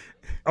 Because,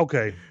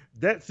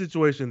 that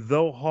situation,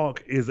 though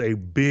Hawk is a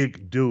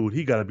big dude,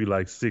 he got to be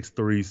like 6'3",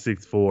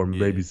 6'4",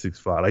 maybe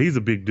 6'5". Like, he's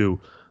a big dude.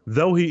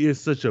 Though he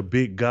is such a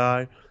big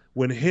guy,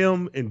 when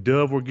him and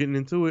Dove were getting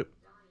into it,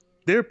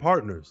 they're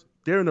partners.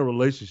 They're in a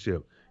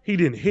relationship. He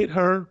didn't hit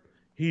her.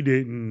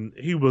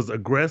 He was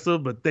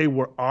aggressive, but they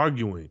were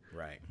arguing.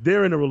 Right.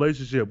 They're in a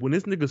relationship. When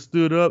this nigga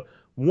stood up,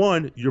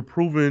 one, you're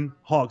proving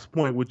Hawk's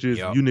point, which is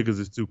you niggas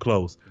is too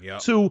close.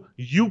 Yep. Two,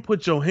 you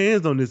put your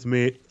hands on this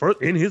man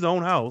first in his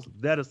own house.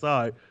 That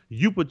aside,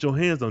 you put your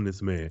hands on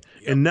this man.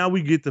 Yep. And now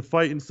we get to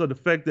fighting. So the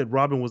fact that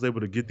Robin was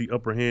able to get the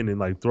upper hand and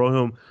like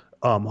throw him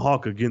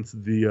Hawk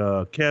against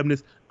the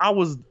cabinets, I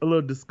was a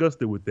little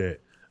disgusted with that.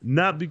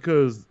 Not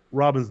because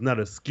Robin's not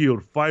a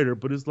skilled fighter,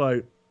 but it's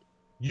like,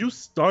 you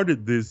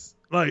started this,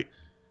 like,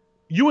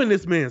 you in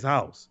this man's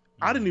house.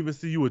 I didn't even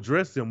see you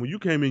address him. When you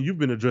came in, you've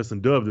been addressing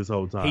Dove this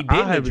whole time. He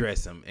didn't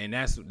address him, and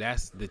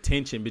that's the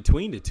tension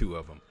between the two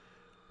of them.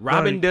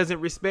 Robin doesn't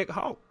respect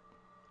Hawk.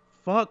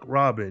 Fuck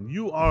Robin.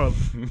 You are a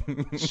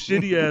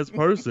shitty ass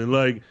person.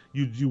 Like,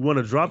 you want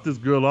to drop this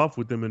girl off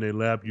with them in their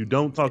lap. You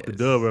don't talk to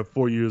Dove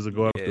 4 years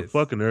ago after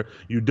fucking her.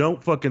 You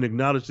don't fucking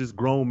acknowledge this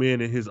grown man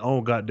in his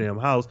own goddamn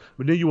house.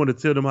 But then you want to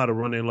tell them how to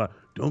run their life.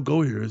 Don't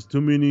go here. It's too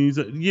many.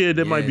 Yeah,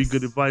 that might be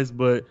good advice,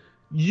 but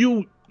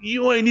you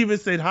ain't even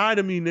said hi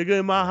to me, nigga,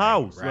 in my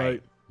house.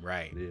 Right.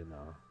 Yeah, nah.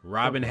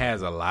 Robin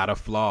has a lot of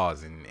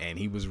flaws, and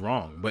he was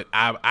wrong. But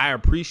I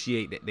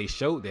appreciate that they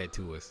showed that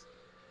to us.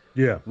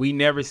 Yeah. We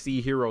never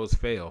see heroes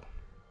fail.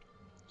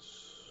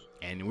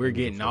 And we're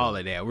getting all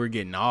of that. We're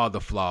getting all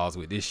the flaws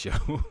with this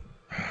show.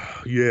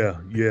 Yeah.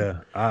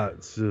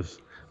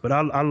 But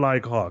I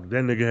like Hawk.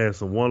 That nigga has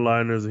some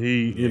one-liners.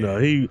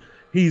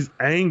 He's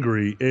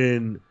angry,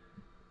 and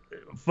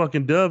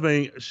fucking Dove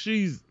ain't.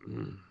 She's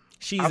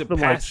a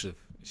passive.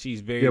 She's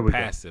very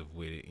passive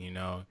with it, you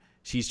know.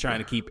 She's trying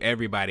to keep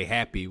everybody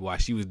happy while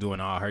she was doing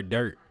all her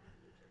dirt.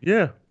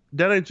 Yeah,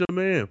 that ain't your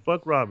man.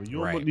 Fuck Robin.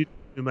 You don't need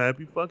him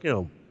happy. Fuck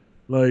him.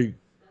 Like,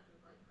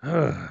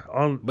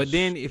 but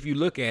then if you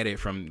look at it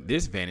from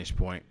this vantage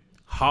point,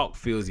 Hawk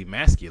feels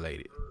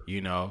emasculated. You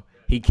know,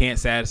 he can't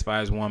satisfy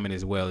his woman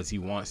as well as he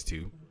wants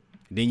to.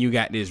 Then you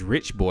got this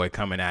rich boy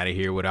coming out of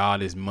here with all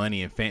this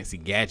money and fancy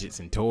gadgets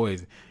and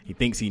toys. He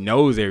thinks he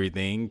knows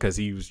everything because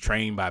he was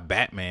trained by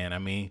Batman. I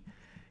mean,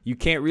 you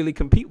can't really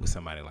compete with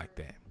somebody like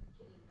that.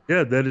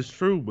 Yeah, that is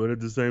true. But at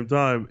the same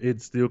time,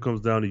 it still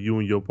comes down to you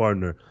and your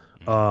partner.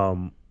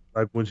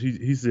 Like when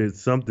he said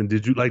something,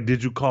 did you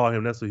call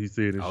him? That's what he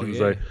said. And she was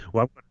like,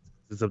 well, I'm going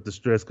to this up the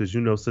stress because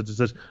you know such and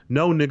such.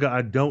 No, nigga,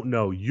 I don't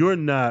know. You're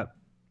not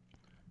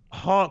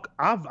Hawk.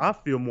 I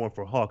feel more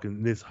for Hawk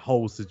in this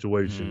whole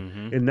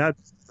situation. And not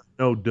just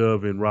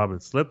Dove and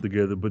Robin slept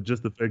together, but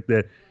just the fact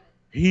that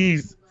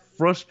he's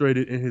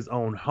frustrated in his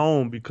own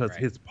home because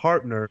his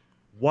partner,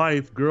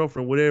 wife,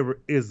 girlfriend, whatever,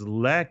 is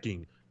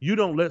lacking. You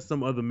don't let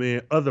some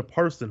other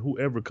person,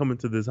 whoever, come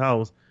into this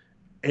house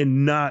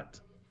and not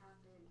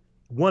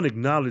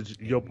acknowledge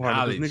your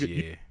partner.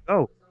 Nigga,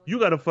 you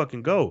gotta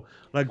fucking go.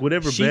 Like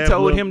whatever. She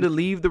told him to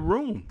leave the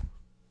room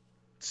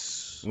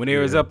when they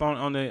was up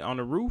on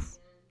the roof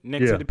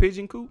next to the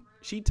pigeon coop.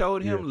 She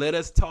told him, "Let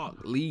us talk.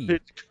 Leave."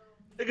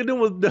 Nigga, them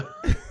was dumb.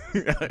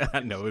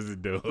 I know it's a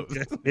dog.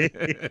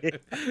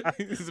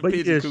 It's a but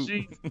pigeon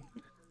coop.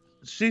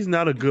 She's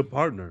not a good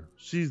partner.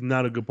 She's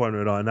not a good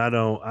partner at all. And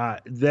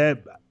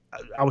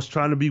I was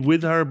trying to be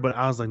with her, but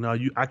I was like, no,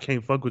 I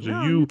can't fuck with you.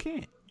 No, you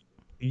can't.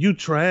 You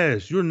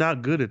trash. You're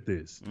not good at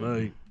this.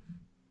 Like,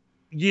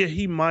 yeah,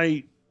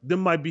 there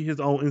might be his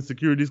own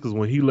insecurities because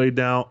when he laid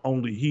down,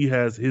 only he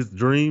has his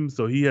dreams,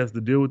 so he has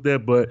to deal with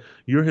that. But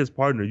you're his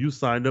partner. You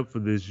signed up for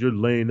this. You're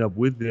laying up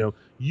with them.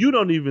 You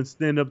don't even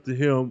stand up to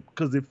him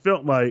because it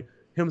felt like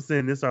him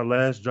saying this our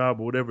last job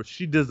or whatever.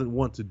 She doesn't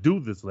want to do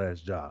this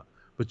last job.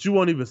 But you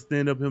won't even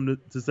stand up him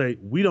to say,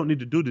 we don't need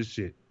to do this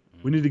shit.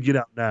 We need to get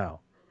out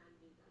now.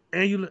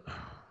 And you man,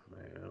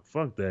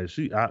 fuck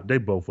that. They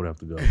both would have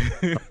to go.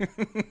 Rachel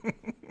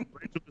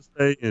can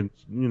stay and,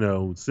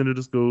 send her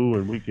to school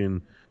and we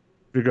can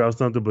figure out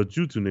something, but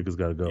you two niggas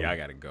gotta go. Yeah, I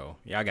gotta go.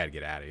 Y'all gotta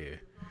get out of here.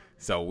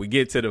 So we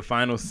get to the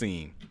final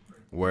scene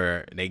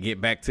where they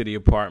get back to the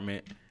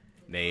apartment.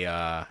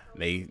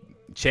 They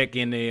check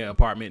in the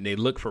apartment. They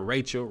look for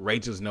Rachel.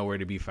 Rachel's nowhere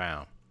to be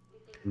found.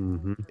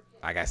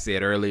 Like I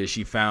said earlier,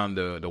 she found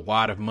the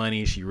wad of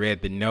money. She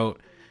read the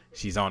note.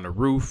 She's on the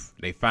roof.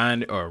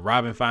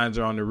 Robin finds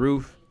her on the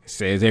roof,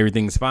 says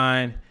everything's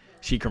fine.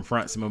 She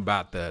confronts him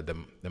about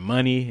the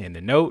money and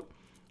the note.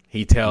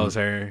 He tells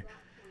her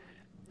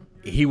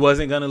he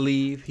wasn't going to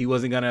leave. He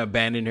wasn't going to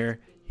abandon her.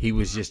 He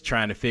was just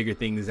trying to figure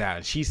things out.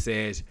 And she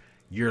says,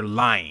 "You're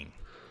lying."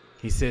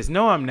 He says,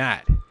 "No, I'm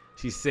not."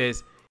 She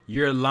says,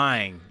 You're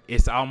lying.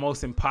 It's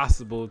almost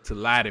impossible to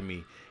lie to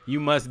me. You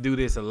must do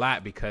this a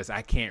lot because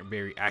I can't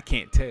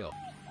tell.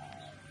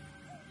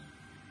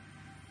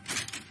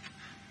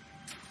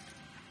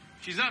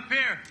 She's up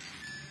here.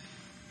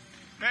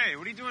 Hey,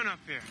 what are you doing up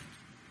here?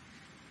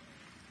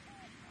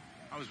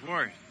 I was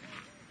worried.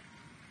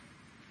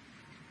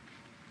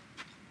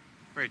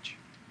 Rich.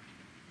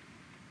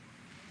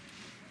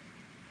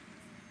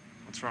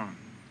 What's wrong?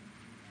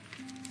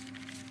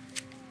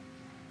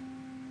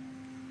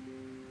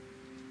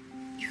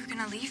 You were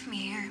gonna leave me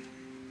here.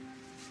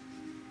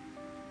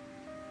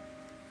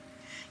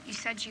 You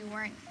said you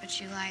weren't, but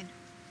you lied.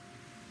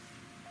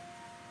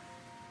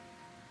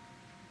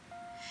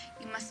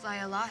 You must lie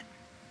a lot.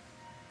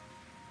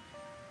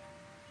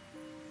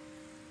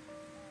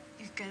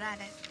 You're good at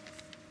it.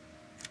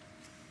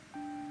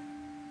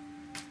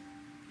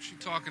 What's she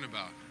talking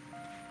about?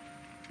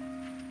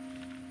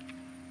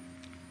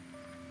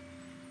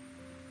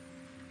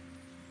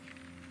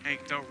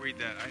 Hank, don't read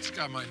that. It's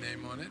got my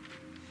name on it.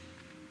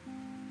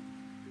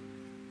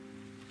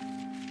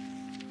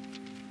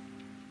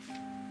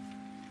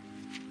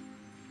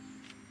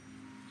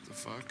 The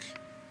fuck?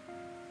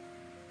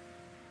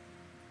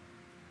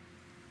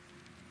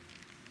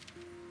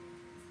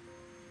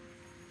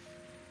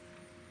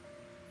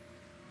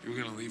 You were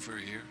gonna leave her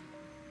here?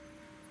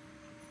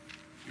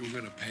 You were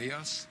gonna pay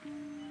us?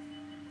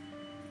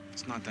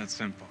 It's not that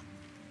simple.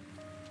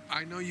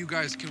 I know you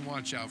guys can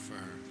watch out for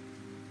her.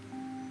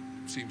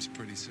 Seems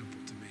pretty simple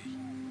to me.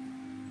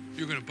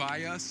 You're gonna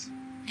buy us?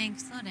 Hank,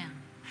 slow down.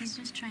 He's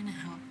just trying to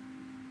help.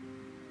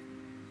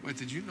 Wait,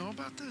 did you know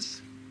about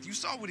this? You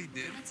saw what he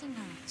did. That's enough.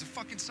 He's a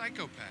fucking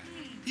psychopath.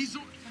 Let it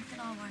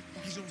all work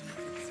out. He's only...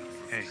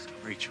 Hey,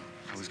 Rachel,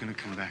 I was gonna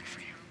come back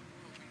for you.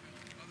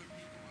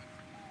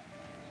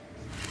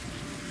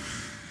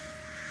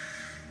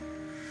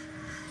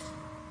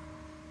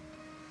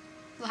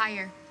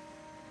 Liar.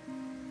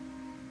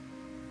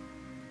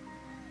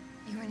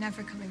 You were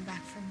never coming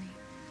back for me.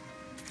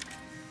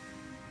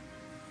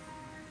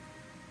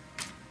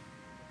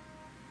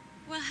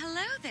 Well,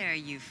 hello there,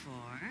 you four.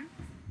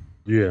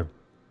 Yeah.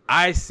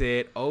 I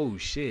said, oh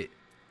shit,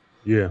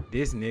 Yeah.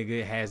 this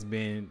nigga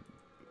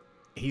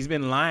he's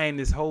been lying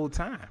this whole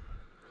time.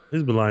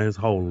 He's been lying his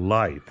whole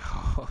life.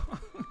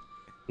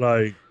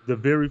 Like, the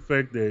very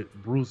fact that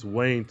Bruce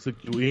Wayne took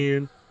you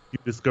in, you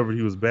discovered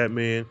he was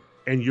Batman,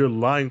 and you're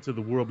lying to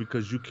the world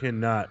because you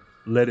cannot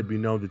let it be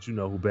known that you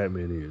know who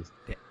Batman is.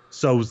 Yeah.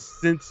 So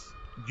since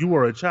you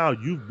were a child,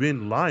 you've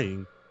been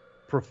lying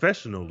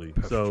professionally.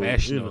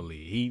 Professionally.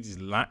 He's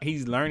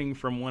learning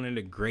from one of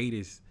the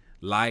greatest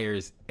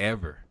liars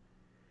ever.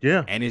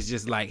 Yeah. And it's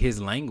just like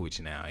his language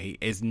now.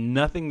 It's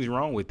nothing's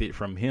wrong with it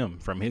from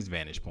his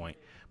vantage point,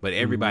 but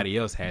everybody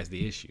else has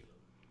the issue.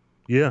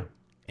 Yeah.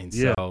 And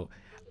Yeah. so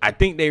I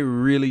think they're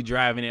really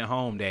driving it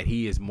home that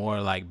he is more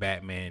like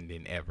Batman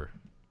than ever.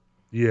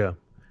 Yeah.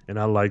 And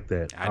I like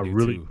that. I do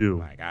really too. do.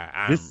 Like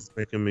This is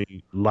making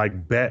me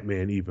like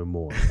Batman even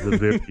more.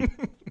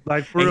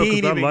 Like, for and real, he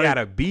ain't 'cause I even like-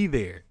 gotta be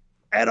there.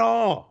 at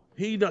all.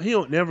 He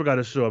don't never got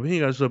to show up. He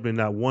ain't got to show up in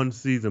not one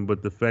season.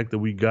 But the fact that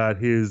we got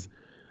his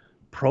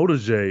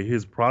protege,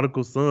 his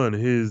prodigal son,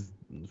 his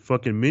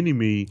fucking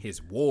mini-me,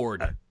 His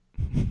ward.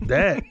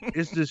 that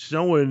it's just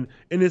showing,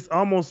 and it's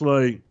almost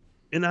like,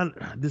 and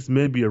this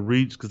may be a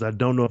reach because I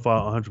don't know if I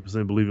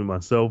 100% believe in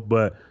myself,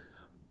 but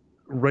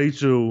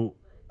Rachel,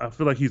 I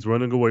feel like he's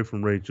running away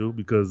from Rachel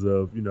because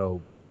of,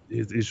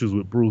 his issues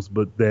with Bruce,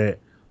 but that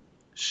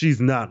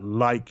she's not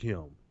like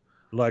him.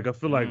 Like, I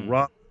feel like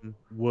Robin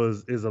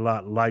is a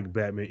lot like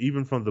Batman.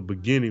 Even from the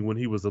beginning, when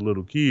he was a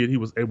little kid, he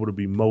was able to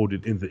be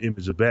molded in the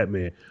image of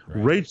Batman.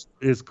 Right. Rachel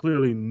is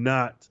clearly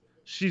not.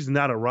 She's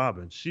not a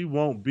Robin. She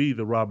won't be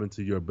the Robin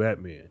to your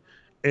Batman.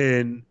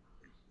 And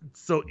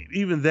so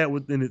even that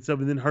within itself,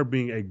 and then her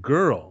being a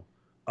girl,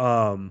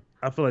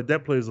 I feel like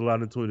that plays a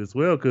lot into it as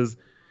well. Because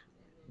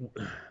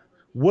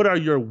what are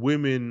your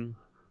women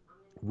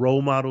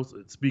role models?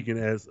 Speaking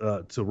as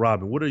to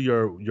Robin, what are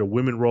your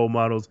women role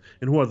models,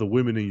 and who are the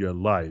women in your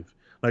life?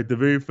 Like, the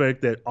very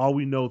fact that all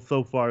we know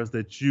so far is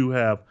that you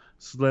have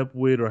slept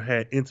with or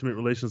had intimate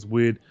relations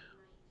with.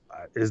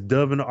 Is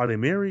Dove and are they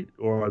married,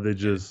 or are they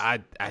just? I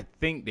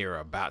think they're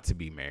about to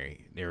be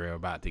married. They're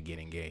about to get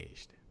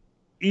engaged.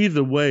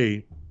 Either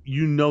way,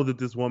 you know that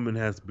this woman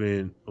has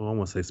been. I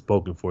want to say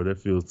spoken for. That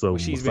feels so. Well,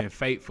 she's been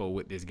faithful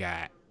with this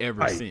guy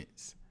ever Right.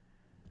 since.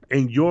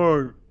 And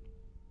your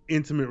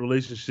intimate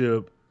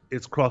relationship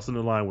is crossing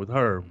the line with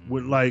her.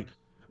 With, like,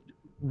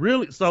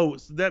 really. So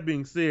that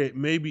being said,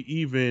 maybe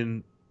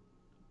even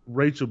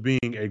Rachel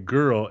being a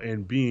girl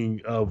and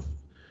being of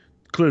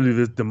clearly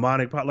this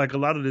demonic power, like, a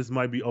lot of this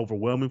might be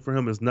overwhelming for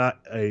him. It's not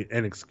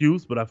an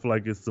excuse, but I feel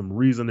like it's some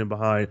reasoning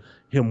behind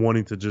him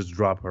wanting to just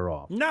drop her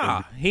off.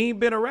 Nah, he ain't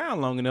been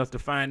around long enough to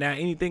find out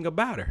anything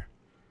about her.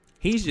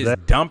 He's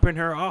just dumping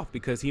her off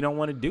because he don't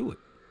want to do it.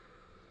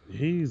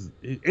 He is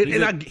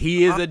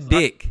a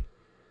dick.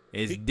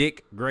 It's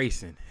Dick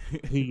Grayson.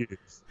 He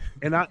is,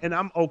 and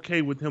I'm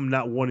okay with him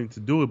not wanting to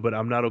do it, but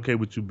I'm not okay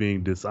with you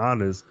being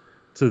dishonest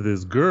to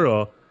this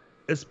girl.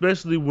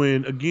 especially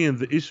when, again,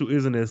 the issue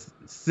isn't as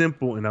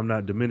simple, and I'm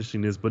not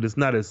diminishing this, but it's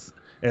not as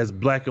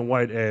black and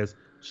white as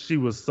she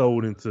was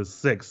sold into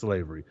sex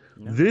slavery.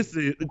 No. This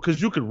is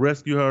because you could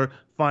rescue her,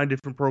 find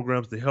different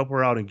programs to help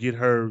her out and get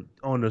her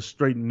on the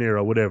straight and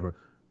narrow, whatever.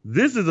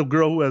 This is a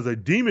girl who has a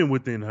demon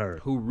within her,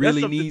 who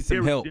really needs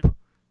some help.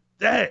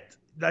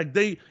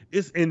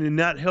 And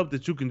not help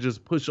that you can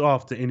just push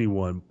off to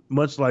anyone.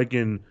 Much like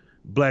in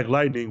Black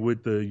Lightning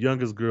with the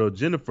youngest girl,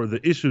 Jennifer, the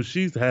issue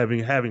she's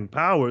having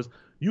powers,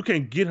 you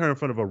can't get her in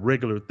front of a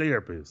regular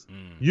therapist.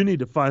 You need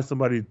to find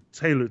somebody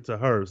tailored to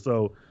her.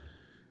 So,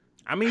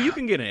 I mean, you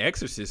can get an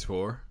exorcist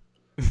for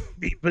her.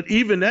 But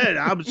even that,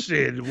 I'm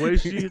shit. The way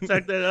she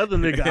attacked that other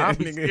nigga, I'm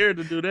scared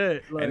to do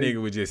that. Like, that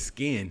nigga was just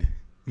skin.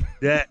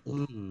 That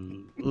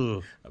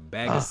a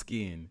bag of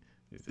skin.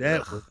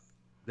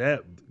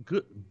 That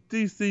good.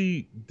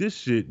 DC, this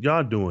shit,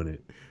 y'all doing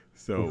it.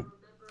 So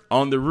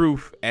on the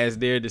roof, as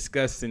they're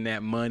discussing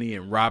that money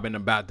and Robin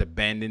about to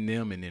abandon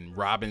them, and then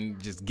Robin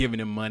just giving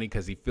them money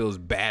because he feels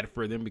bad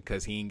for them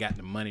because he ain't got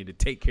the money to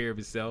take care of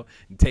himself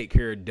and take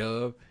care of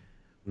Dove.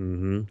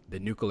 The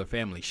nuclear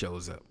family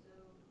shows up.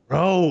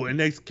 Bro, and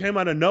they came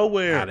out of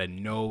nowhere. Out of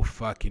no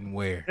fucking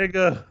where.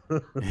 Nigga.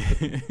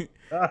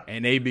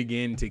 And they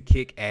begin to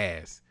kick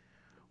ass.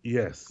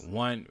 Yes.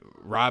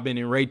 Robin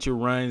and Rachel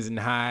runs and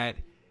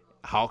hide.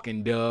 Hawk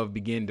and Dove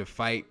begin to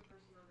fight.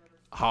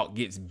 Hawk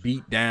gets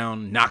beat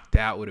down, knocked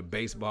out with a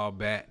baseball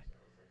bat.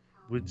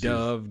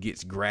 Dove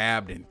gets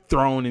grabbed and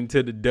thrown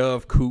into the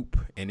Dove coop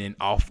and then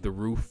off the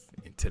roof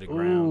into the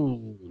ground.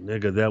 Ooh,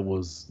 nigga, that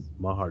was,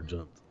 my heart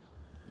jumped.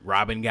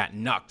 Robin got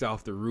knocked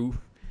off the roof,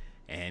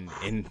 and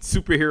in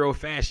superhero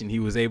fashion, he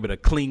was able to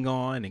cling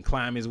on and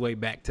climb his way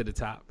back to the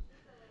top.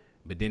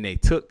 But then they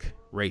took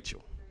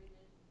Rachel.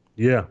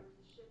 Yeah.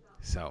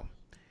 So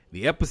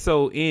the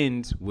episode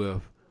ends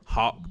with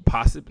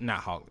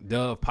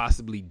Dove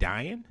possibly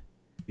dying.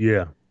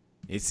 Yeah.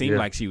 It seemed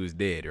like she was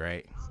dead,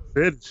 right?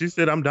 She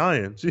said, "I'm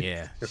dying." She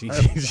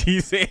said she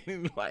said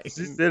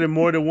it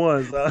more than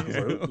once.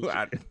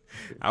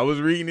 I was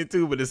reading it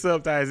too, but the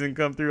subtitles didn't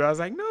come through. I was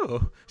like,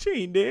 no, she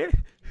ain't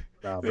dead.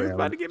 They're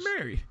about to get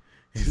married.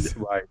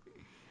 Right.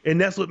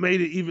 And that's what made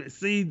it even.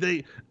 See,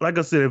 they, like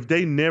I said, if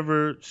they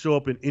never show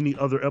up in any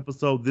other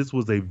episode, this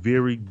was a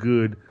very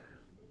good,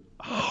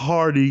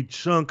 hearty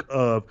chunk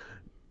of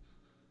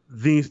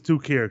these two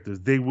characters.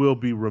 They will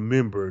be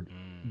remembered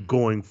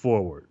going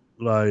forward.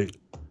 Like,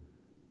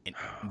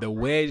 the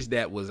wedge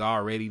that was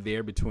already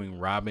there between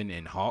Robin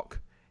and Hawk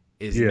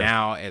is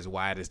now as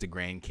wide as the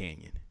Grand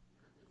Canyon.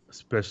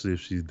 Especially if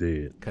she's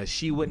dead. Because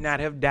she would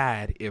not have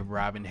died if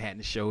Robin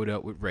hadn't showed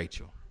up with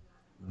Rachel.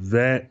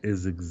 That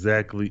is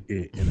exactly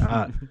it. And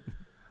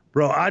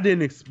I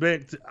didn't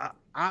expect.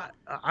 I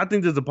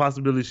think there's a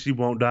possibility she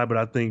won't die, but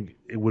I think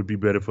it would be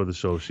better for the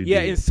show if she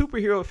did. In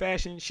superhero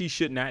fashion, she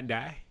should not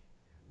die.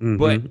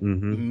 But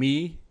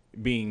me,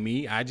 being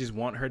me, I just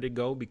want her to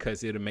go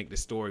because it'll make the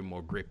story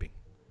more gripping.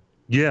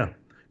 Yeah,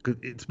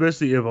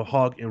 especially if a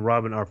Hawk and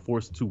Robin are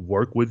forced to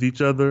work with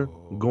each other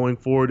going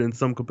forward in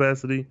some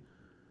capacity.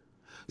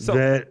 So,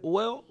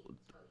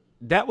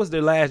 that was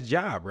their last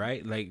job,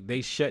 right? Like, they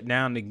shut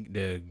down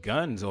the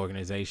guns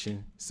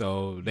organization,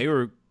 so they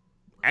were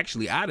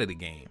actually out of the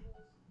game.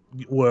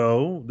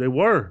 Well, they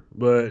were,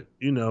 but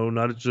now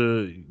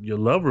that your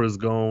lover is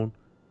gone,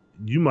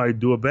 you might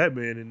do a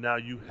Batman, and now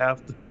you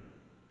have to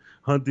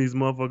hunt these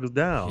motherfuckers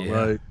down.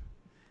 Yeah. Like,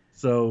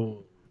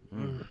 so.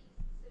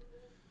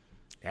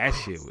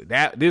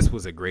 This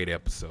was a great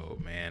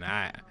episode, man.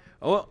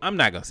 I'm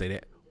not gonna say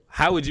that.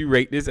 How would you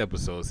rate this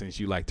episode since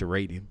you like to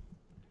rate him?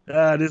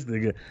 This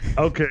nigga.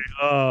 Okay.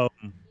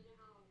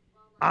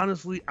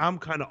 Honestly, I'm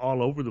kind of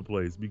all over the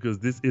place because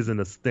this isn't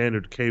a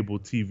standard cable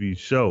TV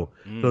show.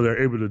 So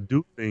they're able to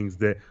do things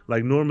that,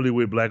 like, normally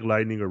with Black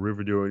Lightning or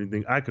Riverdale or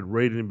anything, I could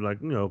rate it and be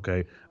like,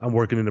 okay, I'm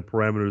working in the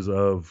parameters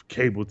of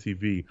cable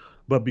TV.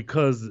 But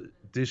because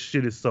this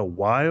shit is so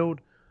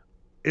wild,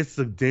 it's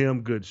a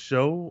damn good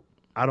show.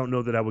 I don't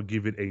know that I would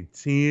give it a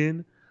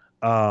 10,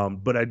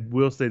 but I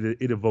will say that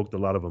it evoked a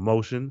lot of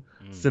emotion.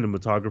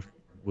 Cinematography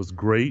was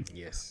great.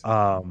 Yes.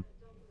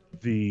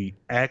 The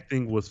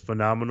acting was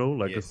phenomenal.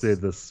 Like yes. I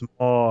said, the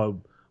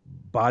small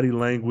body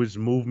language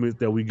movements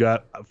that we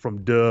got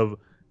from Dove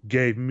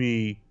gave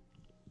me,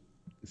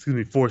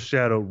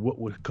 foreshadowed what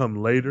would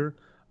come later.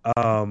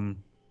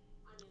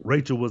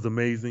 Rachel was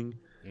amazing.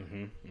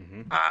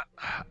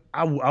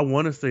 I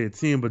want to say a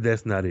 10, but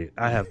that's not it.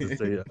 I have to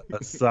say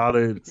a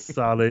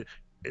solid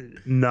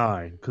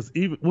 9. Because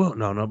about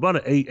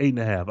an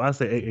 8.5. I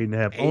say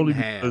 8.5 only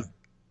because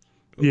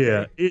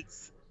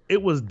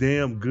it was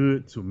damn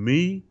good to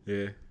me.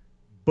 Yeah.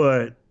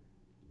 But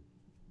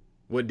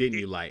what didn't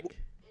you like?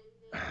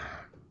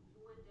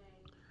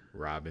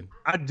 Robin.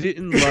 I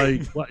didn't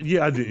like.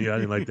 I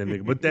didn't like that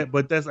nigga.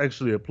 But that's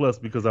actually a plus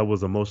because I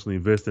was emotionally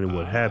invested in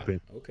what happened.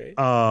 Okay.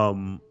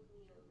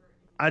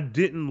 I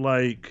didn't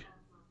like.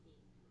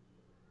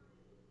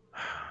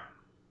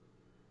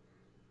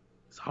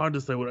 It's hard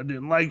to say what I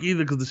didn't like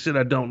either because the shit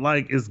I don't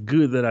like is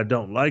good that I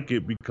don't like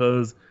it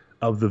because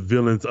of the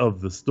villains of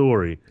the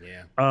story.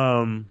 Yeah.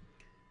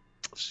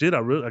 shit,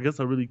 I guess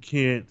I really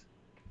can't.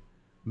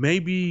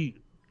 Maybe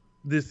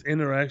this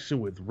interaction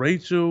with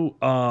Rachel,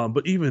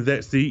 but even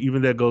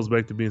that goes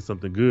back to being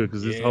something good,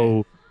 because this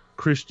whole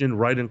Christian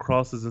writing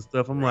crosses and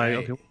stuff. I'm like,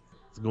 okay,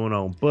 what's going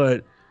on?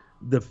 But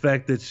the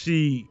fact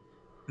that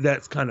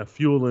that's kind of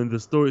fueling the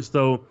story.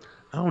 So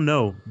I don't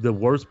know. The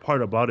worst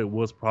part about it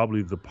was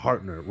probably the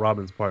partner,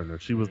 Robin's partner.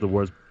 She was the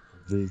worst.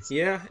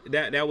 Yeah,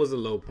 that was a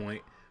low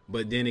point.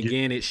 But then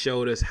again, it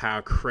showed us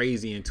how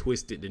crazy and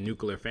twisted the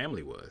nuclear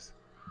family was,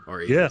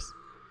 or is.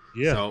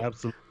 Yeah, so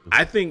absolutely.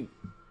 I think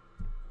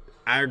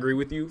I agree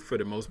with you for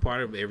the most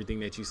part of everything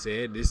that you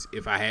said.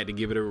 If I had to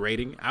give it a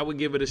rating, I would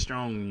give it a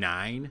strong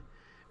 9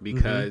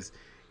 because,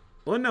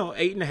 well, no,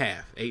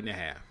 8.5.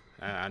 8.5.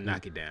 I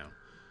knock it down.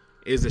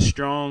 It's a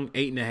strong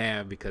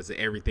 8.5 because of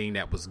everything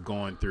that was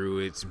going through.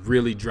 It's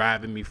really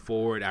driving me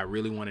forward. I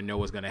really want to know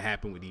what's going to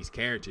happen with these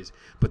characters.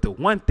 But the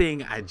one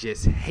thing I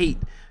just hate,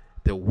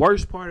 the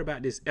worst part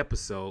about this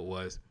episode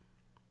was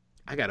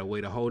I got to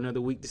wait a whole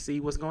nother week to see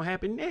what's going to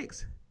happen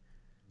next.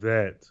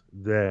 That's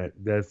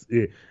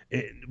it.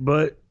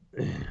 But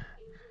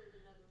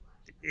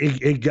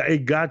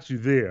it got you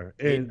there.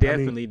 And it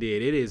definitely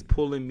did. It is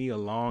pulling me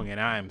along,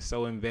 and I am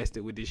so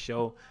invested with this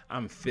show.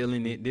 I'm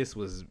feeling it. This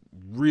was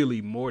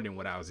really more than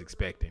what I was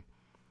expecting.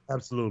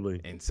 Absolutely.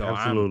 And so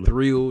I'm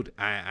thrilled.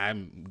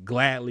 I'm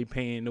gladly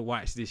paying to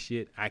watch this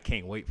shit. I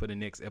can't wait for the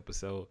next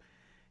episode.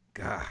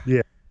 God.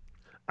 Yeah.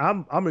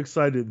 I'm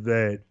excited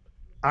that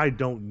I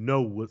don't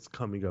know what's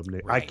coming up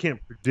next. Right. I can't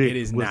predict. It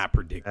is not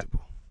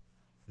predictable.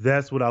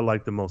 That's what I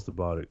like the most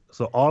about it.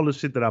 So all the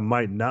shit that I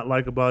might not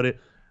like about it,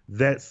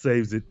 that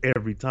saves it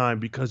every time,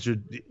 because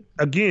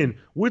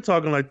we're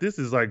talking like this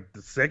is like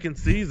the second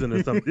season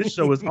or something. This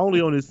show is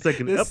only on its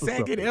second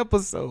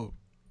episode.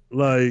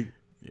 Like,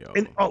 yo.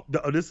 And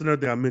this is another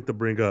thing I meant to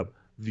bring up.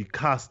 The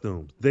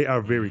costumes, they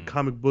are very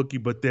comic booky,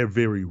 but they're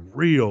very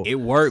real. It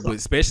worked, but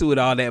especially with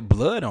all that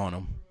blood on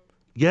them.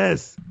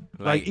 Yes.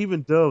 Like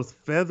even Dove's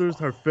feathers,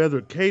 her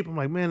feathered cape. I'm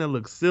like, man, that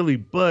looks silly,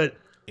 but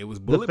it was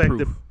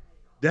bulletproof.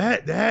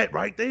 That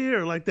right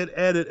there, like that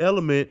added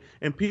element,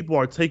 and people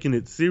are taking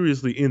it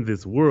seriously in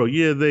this world.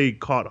 Yeah, they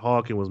caught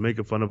Hawk and was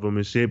making fun of him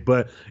and shit,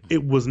 but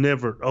it was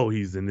never, oh,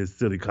 he's in this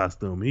silly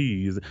costume.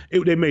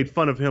 They made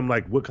fun of him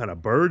like, what kind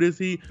of bird is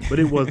he? But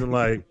it wasn't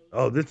like,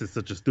 oh, this is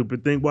such a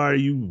stupid thing. Why are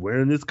you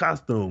wearing this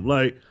costume?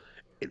 Like,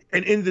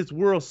 and in this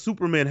world,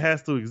 Superman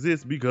has to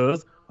exist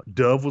because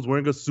Dove was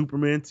wearing a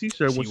Superman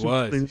t-shirt.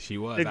 She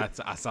was.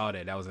 I saw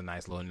that. That was a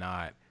nice little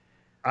nod.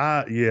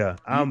 Yeah.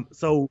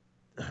 So.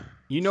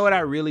 You know what I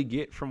really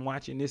get from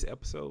watching this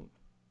episode?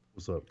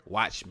 What's up?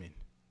 Watchmen.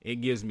 It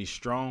gives me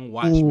strong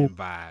Watchmen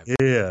vibes.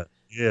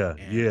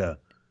 Yeah.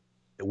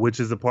 Which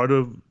is a part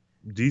of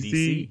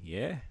DC.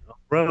 Yeah.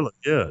 Umbrella.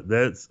 Yeah.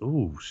 That's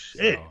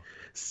shit. So,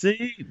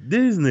 see,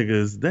 these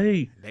niggas,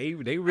 they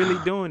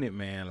really doing it,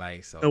 man.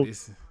 Like, so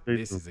this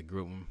is a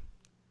good one.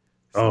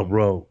 So,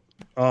 bro.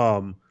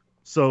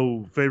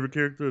 So favorite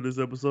character of this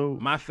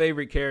episode? My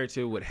favorite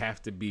character would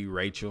have to be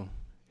Rachel.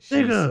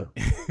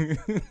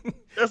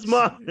 That's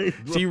mine.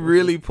 She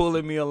really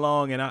pulling me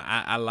along, and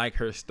I like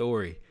her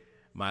story.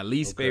 My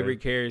least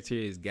favorite character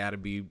has got to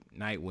be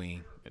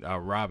Nightwing,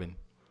 Robin.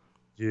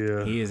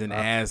 Yeah, he is an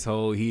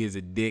asshole. He is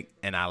a dick,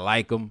 and I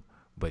like him.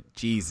 But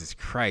Jesus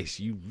Christ,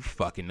 you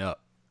fucking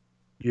up.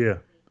 Yeah,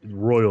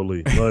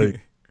 royally.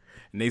 Like,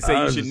 and they say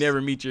you should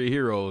never meet your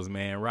heroes,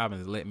 man.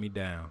 Robin's let me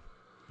down.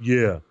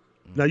 Yeah.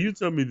 Now, you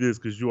tell me this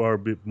because you are a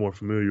bit more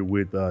familiar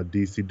with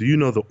DC. Do you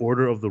know the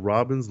order of the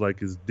Robins?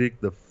 Like, is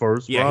Dick the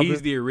first Robin? Yeah,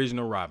 he's the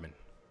original Robin.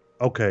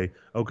 Okay.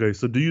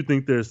 So do you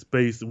think there's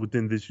space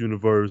within this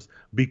universe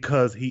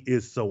because he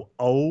is so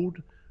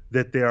old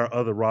that there are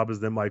other Robins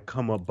that might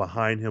come up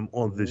behind him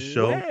on this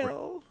show?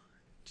 Well,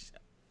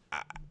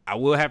 I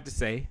will have to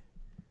say,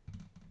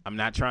 I'm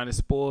not trying to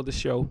spoil the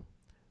show,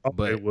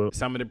 but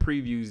some of the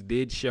previews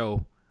did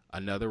show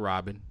another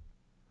Robin.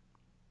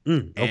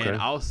 Okay.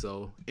 And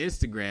also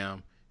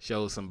Instagram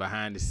shows some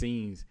behind the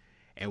scenes,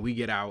 and we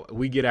get our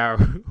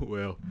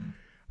well,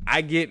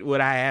 I get what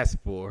I asked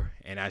for,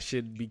 and I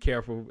should be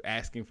careful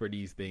asking for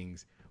these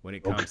things when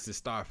it comes to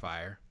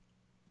Starfire.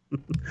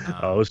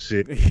 Oh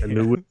shit. I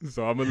knew it.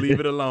 So I'm gonna leave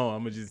it alone.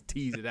 I'm gonna just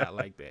tease it out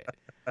like that.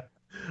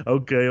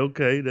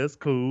 Okay, that's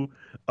cool.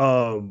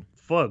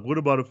 What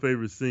about a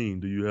favorite scene?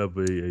 Do you have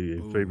a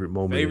favorite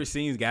moment? Favorite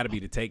scene's got to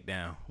be the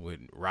takedown with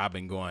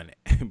Robin going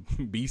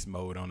beast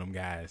mode on them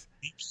guys.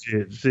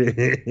 Shit.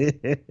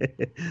 The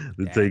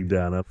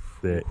takedown up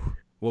that.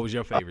 What was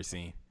your favorite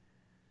scene?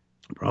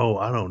 Bro,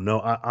 I don't know.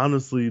 I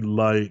honestly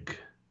like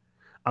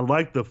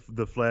the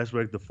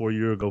flashback, the 4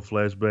 year ago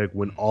flashback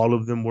when all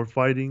of them were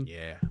fighting.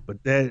 Yeah.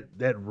 But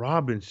that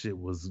Robin shit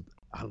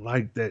I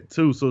like that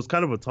too. So it's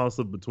kind of a toss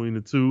up between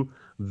the two,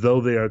 though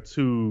they are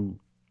two.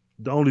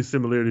 The only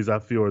similarities I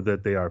feel are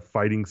that they are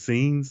fighting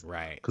scenes.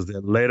 Right. Because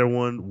that later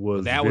one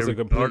was a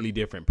completely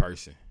different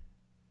person.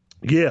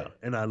 Yeah,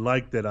 and I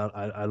like that.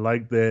 I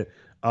like that.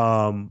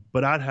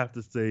 But I'd have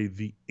to say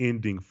the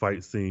ending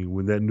fight scene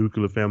when that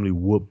nuclear family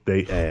whooped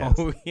they ass.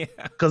 Oh yeah.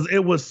 Because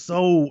it was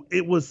so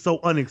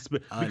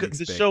unexpected. Because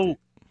the show,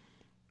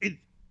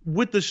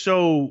 with the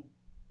show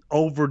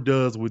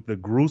overdoes with the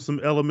gruesome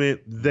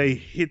element, they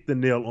hit the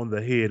nail on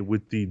the head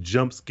with the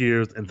jump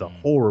scares and the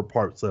horror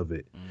parts of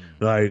it.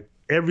 Like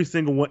every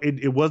single one,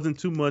 it wasn't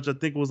too much. I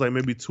think it was like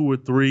maybe 2 or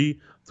 3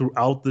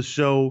 throughout the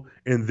show,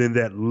 and then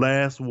that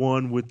last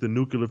one with the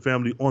nuclear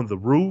family on the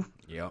roof.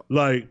 Yep.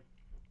 Like,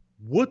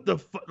 what the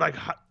fuck? Like,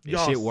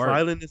 y'all shit worked.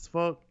 silent as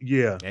fuck.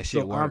 Yeah, That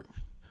shit worked.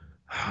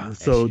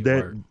 So shit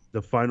that worked.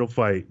 the final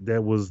fight,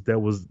 that was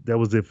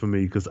it for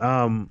me, because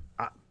I'm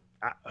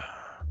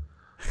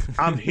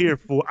here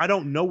for. I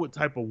don't know what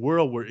type of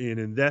world we're in,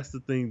 and that's the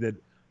thing that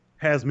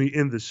has me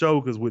in the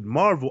show. Because with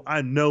Marvel,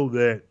 I know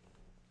that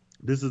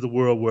this is a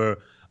world where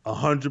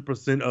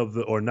 100% of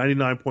the, or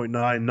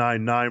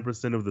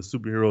 99.999% of the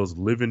superheroes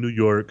live in New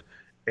York,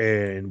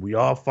 and we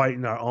all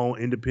fighting our own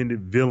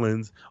independent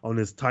villains on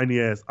this tiny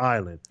ass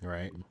island.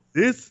 Right.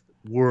 This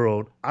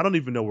world, I don't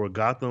even know where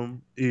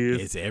Gotham is.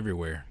 It's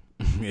everywhere.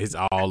 It's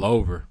all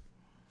over.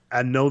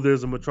 I know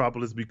there's a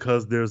Metropolis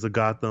because there's a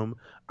Gotham.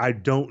 I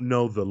don't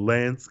know the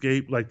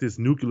landscape. Like this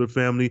nuclear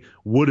family,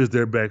 what is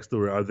their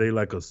backstory? Are they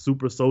like a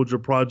super soldier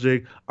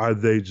project? Are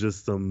they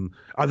just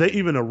are they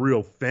even a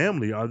real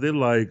family? Are they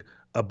like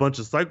a bunch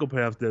of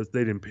psychopaths that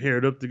they didn't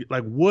paired up to?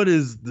 Like, what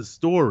is the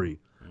story?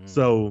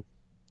 So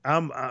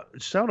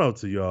shout out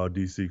to y'all,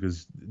 DC,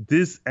 because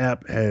this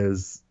app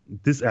is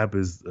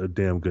a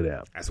damn good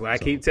app. That's why I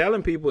keep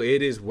telling people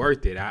it is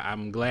worth it.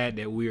 I'm glad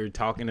that we're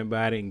talking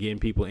about it and getting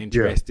people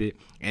interested.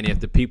 Yeah. And if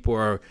the people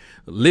are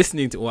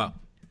listening to,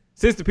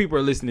 since the people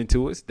are listening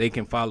to us, they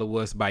can follow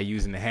us by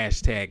using the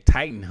hashtag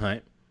Titan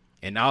Hunt.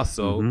 And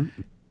also,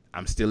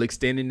 I'm still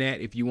extending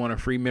that. If you want a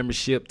free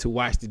membership to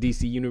watch the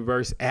DC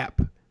Universe app,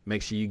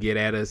 make sure you get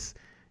at us,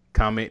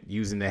 comment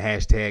using the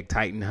hashtag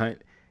Titan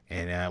Hunt,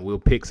 and we'll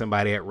pick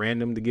somebody at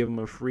random to give them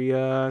a free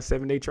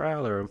 7-day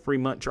trial or a free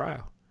month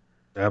trial.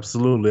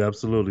 Absolutely.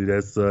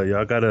 That's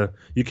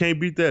you can't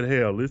beat that.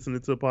 Hell,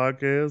 listening to a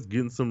podcast,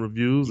 getting some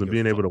reviews, and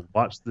being able to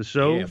watch the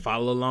show. Yeah,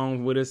 follow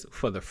along with us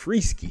for the free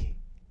ski.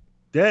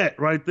 That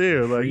right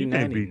there, like you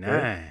can't beat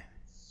that.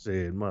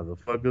 Shit,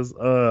 motherfuckers.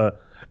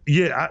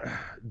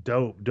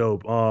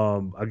 Dope.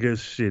 I guess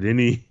shit.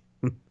 Any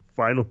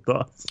final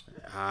thoughts?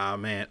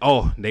 Man.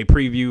 Oh, they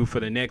preview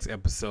for the next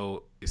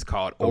episode. It's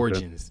called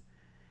Origins,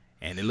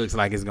 and it looks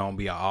like it's gonna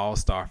be an all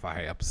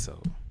Starfire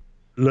episode.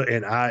 Look,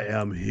 and I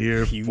am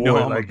here for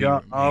it. Like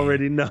y'all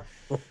already know.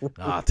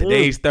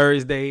 Today's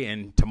Thursday,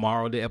 and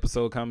tomorrow the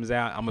episode comes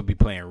out. I'm gonna be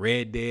playing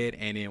Red Dead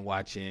and then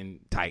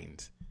watching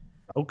Titans.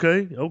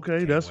 Okay,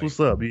 that's what's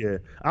up. Yeah,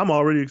 I'm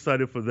already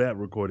excited for that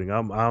recording.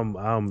 I'm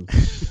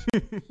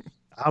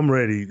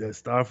ready. That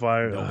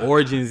Starfire. The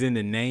Origins in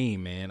the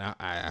name, man.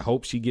 I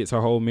hope she gets her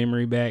whole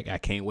memory back. I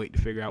can't wait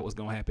to figure out what's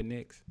gonna happen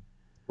next.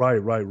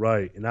 Right.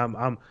 And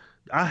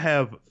I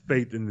have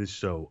faith in this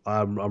show.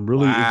 I'm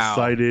really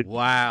excited.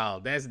 Wow,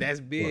 that's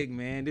big,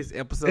 man. This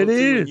episode it 2,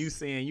 is. and you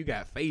saying you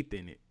got faith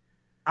in it.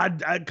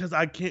 Because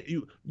I can't.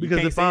 You because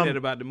can't if say I'm that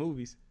about the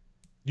movies.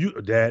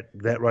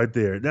 that right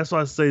there. That's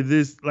why I say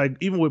this. Like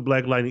even with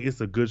Black Lightning,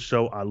 it's a good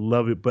show. I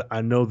love it, but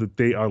I know that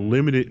they are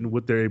limited in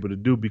what they're able to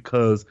do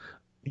because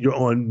you're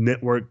on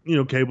network,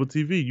 cable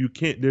TV. You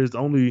can't. There's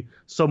only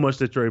so much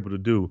that you're able to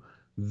do.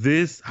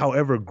 This,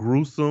 however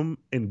gruesome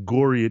and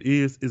gory it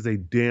is a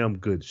damn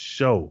good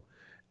show.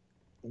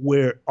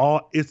 Where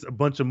it's a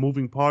bunch of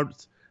moving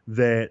parts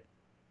that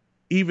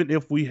even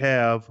if we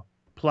have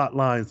plot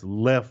lines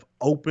left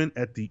open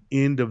at the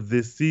end of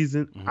this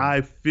season, I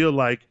feel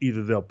like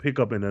either they'll pick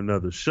up in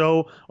another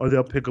show or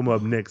they'll pick them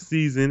up next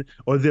season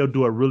or they'll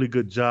do a really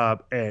good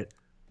job at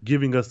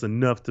giving us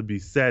enough to be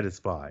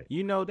satisfied.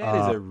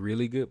 That is a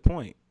really good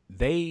point.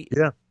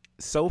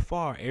 So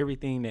far,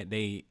 everything that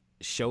they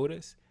showed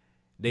us,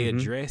 they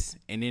address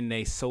and then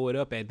they sew it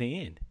up at the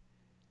end.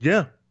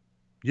 Yeah.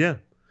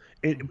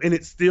 And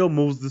it still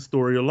moves the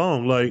story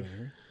along. Like,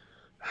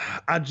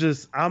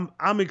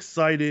 I'm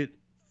excited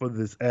for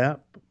this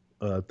app.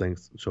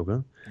 Thanks,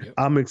 Shogun. Yep.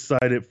 I'm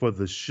excited for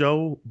the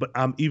show, but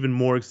I'm even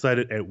more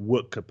excited at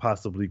what could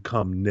possibly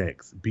come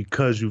next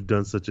because you've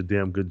done such a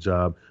damn good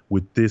job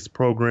with this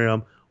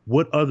program.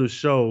 What other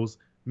shows,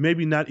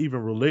 maybe not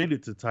even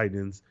related to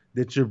Titans,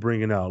 that you're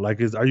bringing out?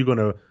 Like, are you going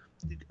to?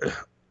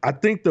 I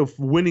think the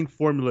winning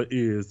formula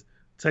is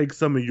take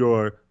some of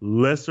your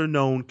lesser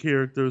known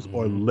characters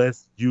or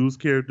less used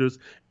characters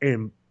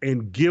and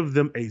give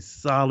them a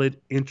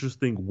solid,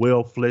 interesting,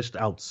 well fleshed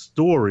out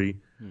story.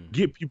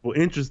 Get people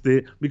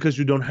interested because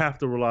you don't have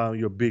to rely on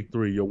your big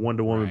three, your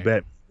Wonder Woman,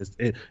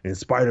 Batman, and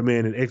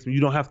Spider-Man and X-Men.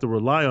 You don't have to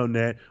rely on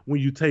that when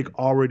you take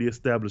already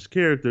established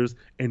characters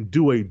and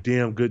do a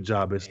damn good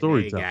job at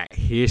storytelling. They got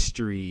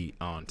history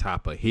on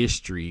top of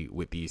history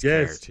with these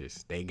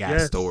characters. They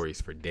got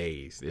stories for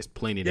days. There's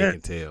plenty they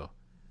can tell.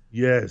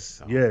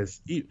 Yes.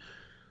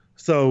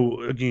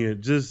 So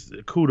again, just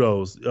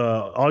kudos,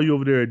 all you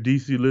over there at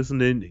DC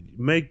listening.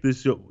 Make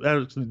this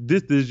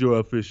this is your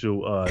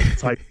official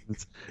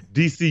Titans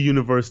DC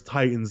Universe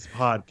Titans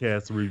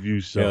podcast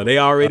review show. Yeah, they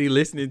already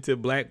listening to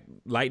Black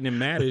Lightning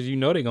Matters.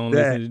 They're gonna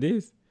listen to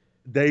this.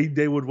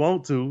 They would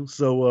want to.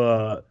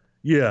 So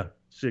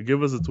Shit,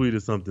 give us a tweet or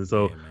something.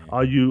 So Yeah, man.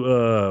 all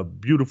you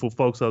beautiful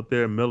folks out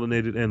there,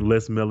 melanated and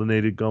less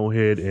melanated, go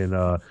ahead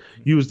and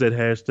use that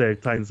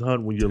hashtag Titans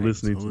Hunt when you're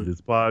Titans listening Hunt. to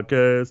this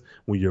podcast,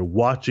 when you're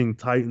watching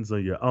Titans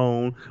on your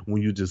own,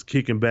 when you're just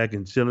kicking back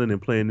and chilling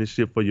and playing this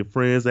shit for your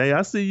friends. Hey,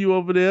 I see you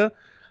over there.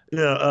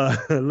 Yeah,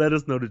 let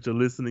us know that you're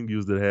listening.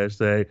 Use the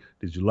hashtag.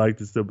 Did you like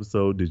this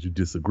episode? Did you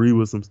disagree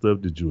with some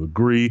stuff? Did you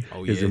agree?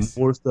 Oh, Is yes.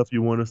 there more stuff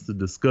you want us to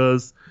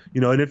discuss?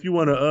 You know, and if you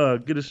want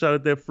to get a shot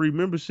at that free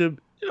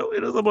membership, you know,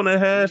 hit us up on that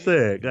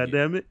hashtag. God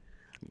damn it.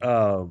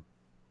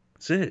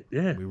 Shit,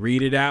 yeah. We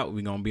read it out.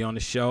 We're gonna be on the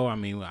show. I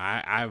mean,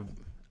 I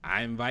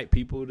invite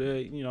people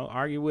to, you know,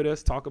 argue with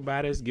us, talk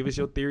about us, give us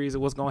your theories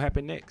of what's gonna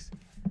happen next.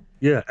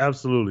 Yeah,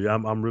 absolutely.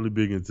 I'm really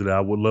big into that. I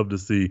would love to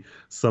see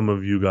some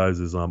of you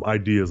guys'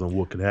 ideas on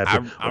what could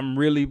happen. I'm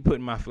really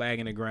putting my flag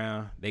in the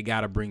ground. They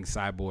gotta bring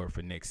Cyborg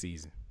for next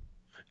season.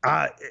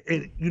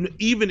 And you know,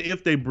 even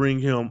if they bring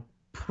him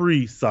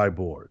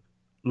pre-Cyborg,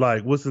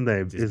 like what's his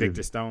name? Is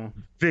Victor Stone?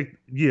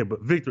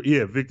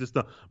 Victor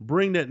Stone.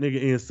 Bring that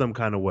nigga in some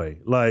kind of way,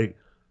 like,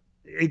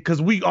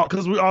 because we all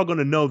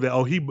gonna know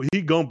that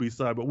he gonna be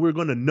Cyborg. We're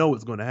gonna know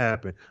it's gonna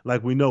happen.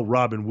 Like we know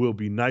Robin will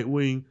be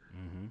Nightwing.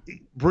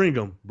 Bring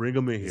him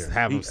in here. Just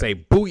have him say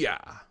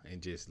 "booyah"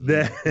 and just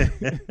leave.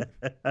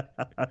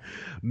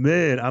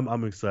 Man,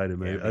 I'm excited,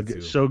 man. Yeah, me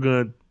too.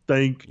 Shogun,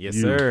 thank Yes,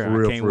 you sir. for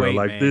real, I can't for real. wait,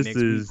 Like man. this Next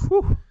is week.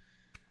 Whew.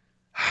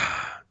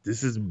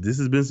 this has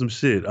been some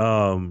shit.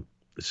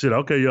 Shit.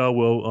 Okay, y'all.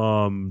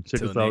 Well, check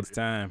Till us out. next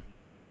time.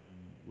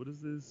 What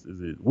is this?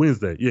 Is it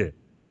Wednesday? Yeah,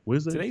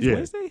 Wednesday. Today's yeah.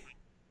 Wednesday.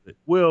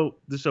 Well,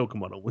 the show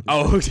come out on Wednesday.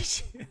 Oh,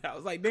 shit. I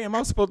was like, damn,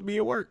 I'm supposed to be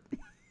at work.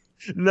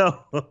 No.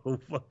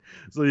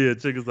 So yeah,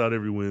 check us out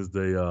every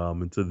Wednesday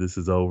until this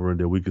is over, and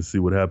then we can see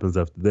what happens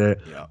after that.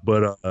 Yeah.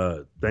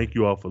 But thank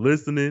you all for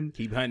listening.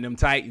 Keep hunting them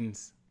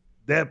Titans.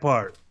 That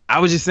part. I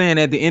was just saying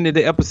at the end of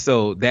the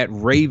episode, that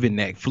raven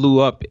that flew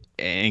up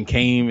and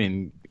came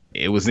and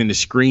it was in the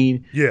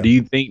screen. Yeah. Do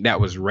you think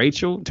that was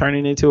Rachel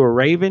turning into a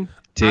raven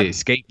to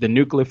escape the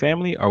nuclear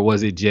family, or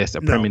was it just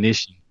a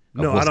premonition?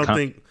 No, I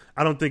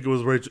don't think it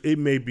was Rachel. It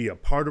may be a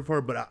part of her,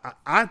 but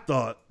I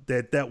thought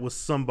that was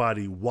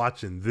somebody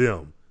watching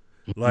them.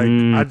 Like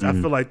I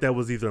feel like that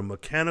was either a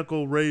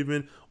mechanical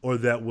raven or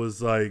that was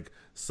like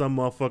some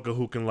motherfucker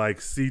who can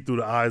like see through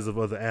the eyes of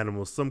other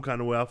animals. Some kind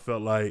of way I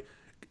felt like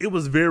it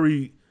was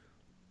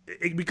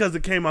because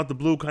it came out the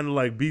blue, kind of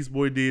like Beast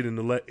Boy did in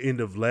the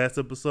end of last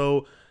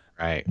episode.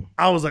 Right.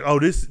 I was like, oh,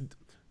 this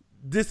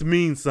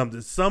means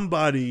something.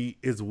 Somebody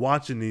is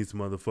watching these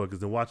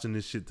motherfuckers and watching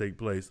this shit take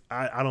place.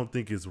 I don't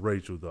think it's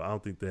Rachel, though. I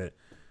don't think that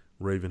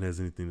Raven has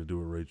anything to do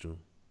with Rachel.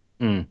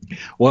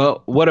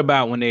 Well, what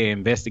about when they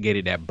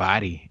investigated that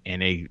body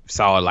and they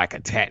saw like a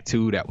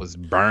tattoo that was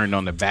burned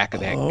on the back of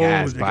that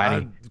guy's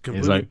body?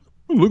 It's like,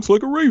 it looks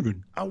like a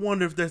raven. I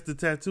wonder if that's the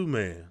tattoo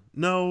man.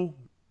 No,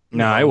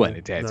 it wasn't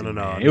a tattoo.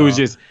 No.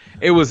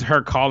 It was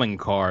her calling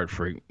card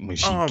for when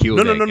she killed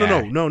that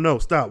guy. No.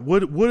 Stop.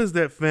 What is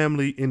that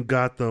family in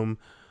Gotham?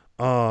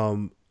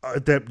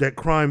 That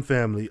crime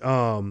family.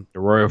 The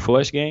Royal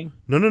Flush Gang?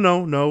 No.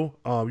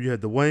 You had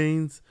the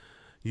Waynes.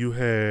 You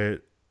had.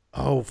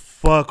 Oh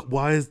fuck!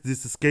 Why is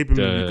this escaping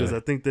me? Because I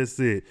think that's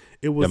it.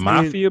 It was the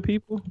mafia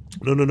people.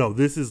 No.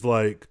 This is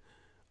like,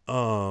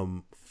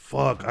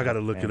 fuck. I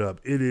gotta look it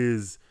up. It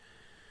is.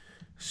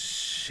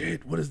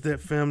 Shit, what is that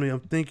family?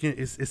 I'm thinking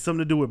it's something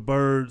to do with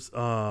birds.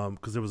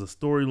 Because there was a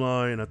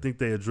storyline. I think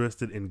they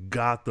addressed it in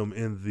Gotham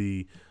in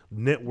the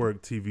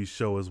network TV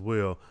show as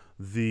well.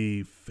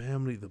 The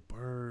family, the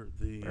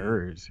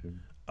birds.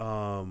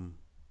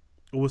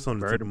 What's on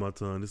the tip of my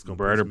tongue? This is gonna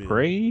Bird of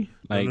prey,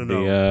 like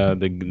no.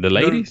 the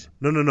ladies.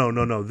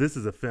 No. This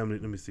is a family.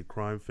 Let me see.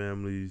 Crime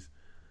families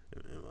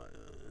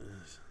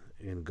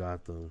in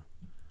Gotham.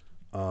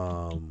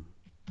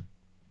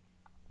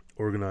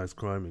 Organized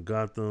crime in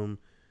Gotham.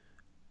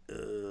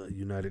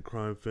 United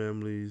Crime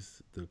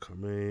Families. The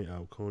Carmine,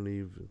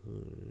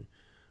 Alcone,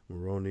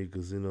 Maroney,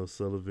 Gazino,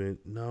 Sullivan.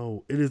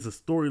 No, it is a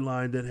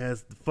storyline that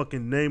has the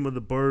fucking name of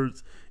the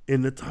birds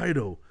in the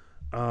title.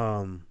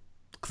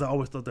 Because I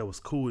always thought that was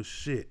cool as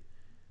shit.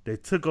 They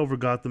took over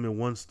Gotham in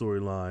one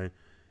storyline,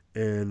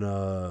 and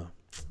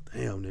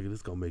damn, nigga,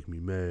 this gonna make me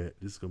mad.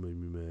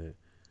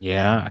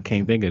 Yeah, I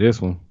can't think of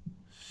this one.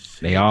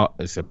 Shit.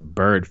 It's a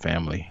bird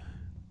family.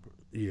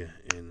 Yeah,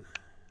 and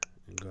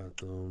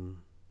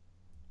Gotham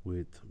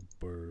with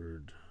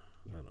bird.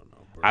 I don't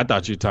know. I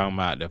thought you were talking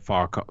about the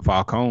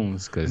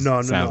Falcons because it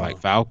sounds like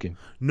Falcon.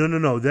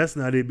 No, that's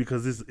not it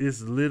because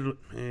it's literally,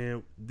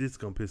 man, this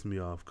gonna piss me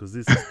off because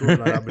this is a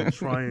storyline I've been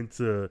trying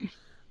to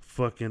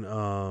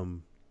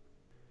fucking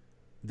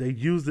they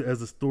used it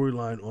as a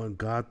storyline on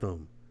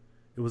Gotham.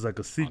 It was like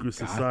a secret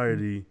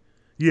society.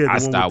 Yeah, I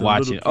stopped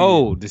watching.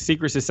 Oh, the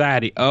secret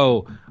society.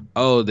 Oh,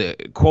 the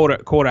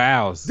quarter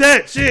owls.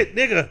 That shit,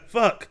 nigga.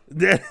 Fuck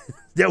that.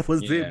 That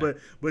was it. But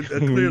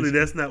clearly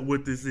that's not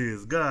what this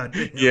is. God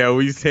damn. Yeah,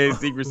 we said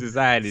Secret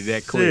Society.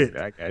 That quick.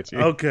 I got you.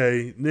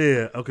 Okay.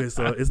 Yeah. Okay.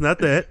 So it's not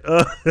that.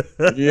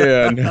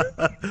 Yeah. No.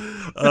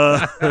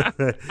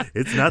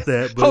 It's not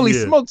that. But Holy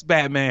smokes,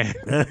 Batman.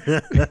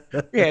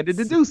 We had to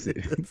deduce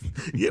it.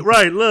 Yeah.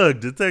 Right.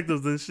 Look,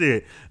 detectives and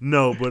shit.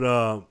 No,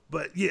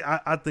 but yeah,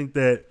 I think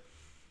that.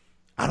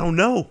 I don't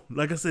know.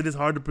 Like I said, it's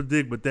hard to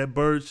predict, but that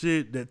bird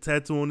shit, that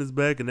tattoo on his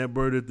back and that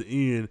bird at the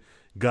end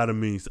gotta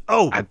mean.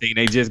 I think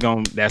they just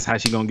that's how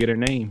she gonna get her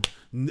name.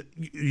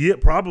 Yeah,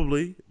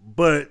 probably.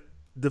 But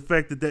the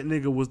fact that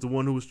nigga was the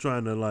one who was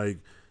trying to like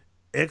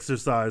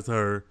exercise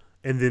her,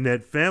 and then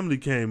that family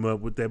came up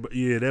with that.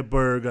 Yeah, that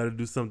bird got to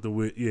do something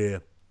with. Yeah,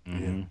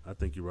 yeah. I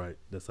think you're right.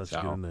 That's how she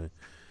get her name.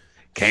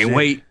 Can't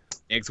wait.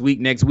 Next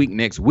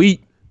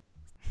week.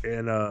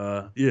 And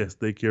yeah,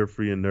 stay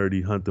carefree and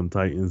nerdy. Hunt them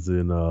Titans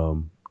and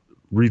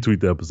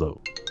retweet the episode.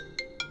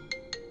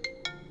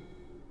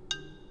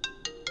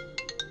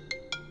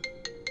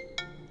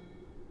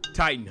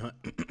 Titan Hunt.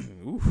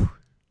 Oof.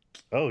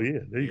 Oh yeah,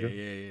 there you go.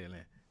 Yeah.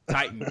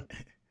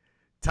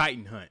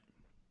 Titan Hunt.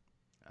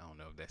 I don't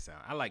know if that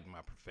sounds. I like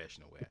my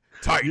professional way.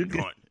 Titan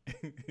Hunt.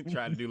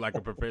 Try to do like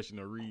a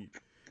professional read.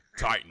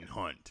 Titan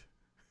Hunt.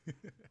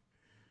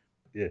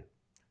 Yeah.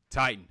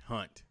 Titan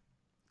Hunt.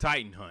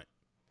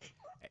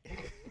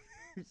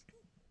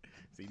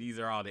 See, these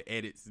are all the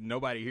edits.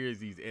 Nobody hears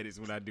these edits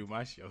when I do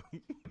my show.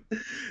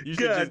 You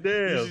should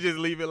just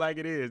leave it like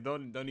it is.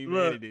 Don't even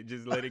edit it.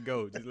 Just let it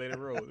go. Just let it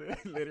roll.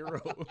 Let it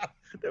roll.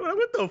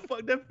 What the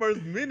fuck? That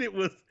first minute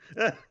was.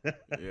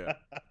 Yeah.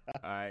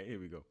 All right, here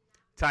we go.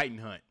 Titan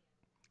Hunt.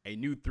 A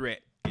new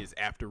threat is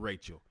after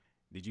Rachel.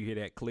 Did you hear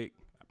that click?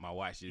 My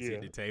watch just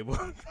hit the table.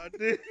 I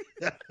did.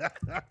 All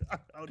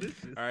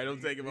right,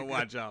 I'm taking my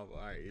watch off.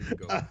 All right, here we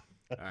go. All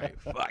right,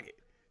 fuck it.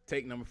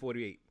 Take number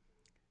 48.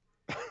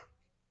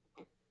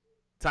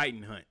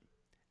 Titan Hunt.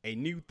 A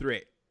new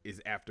threat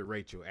is after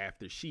Rachel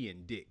after she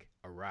and Dick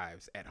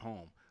arrives at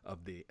home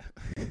of the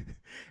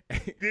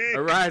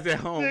arrives at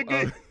home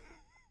of.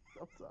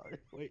 I'm sorry.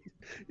 Wait.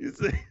 You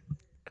say.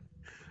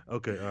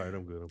 Okay. All right.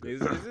 I'm good.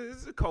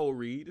 It's a cold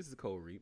read. This is a cold read.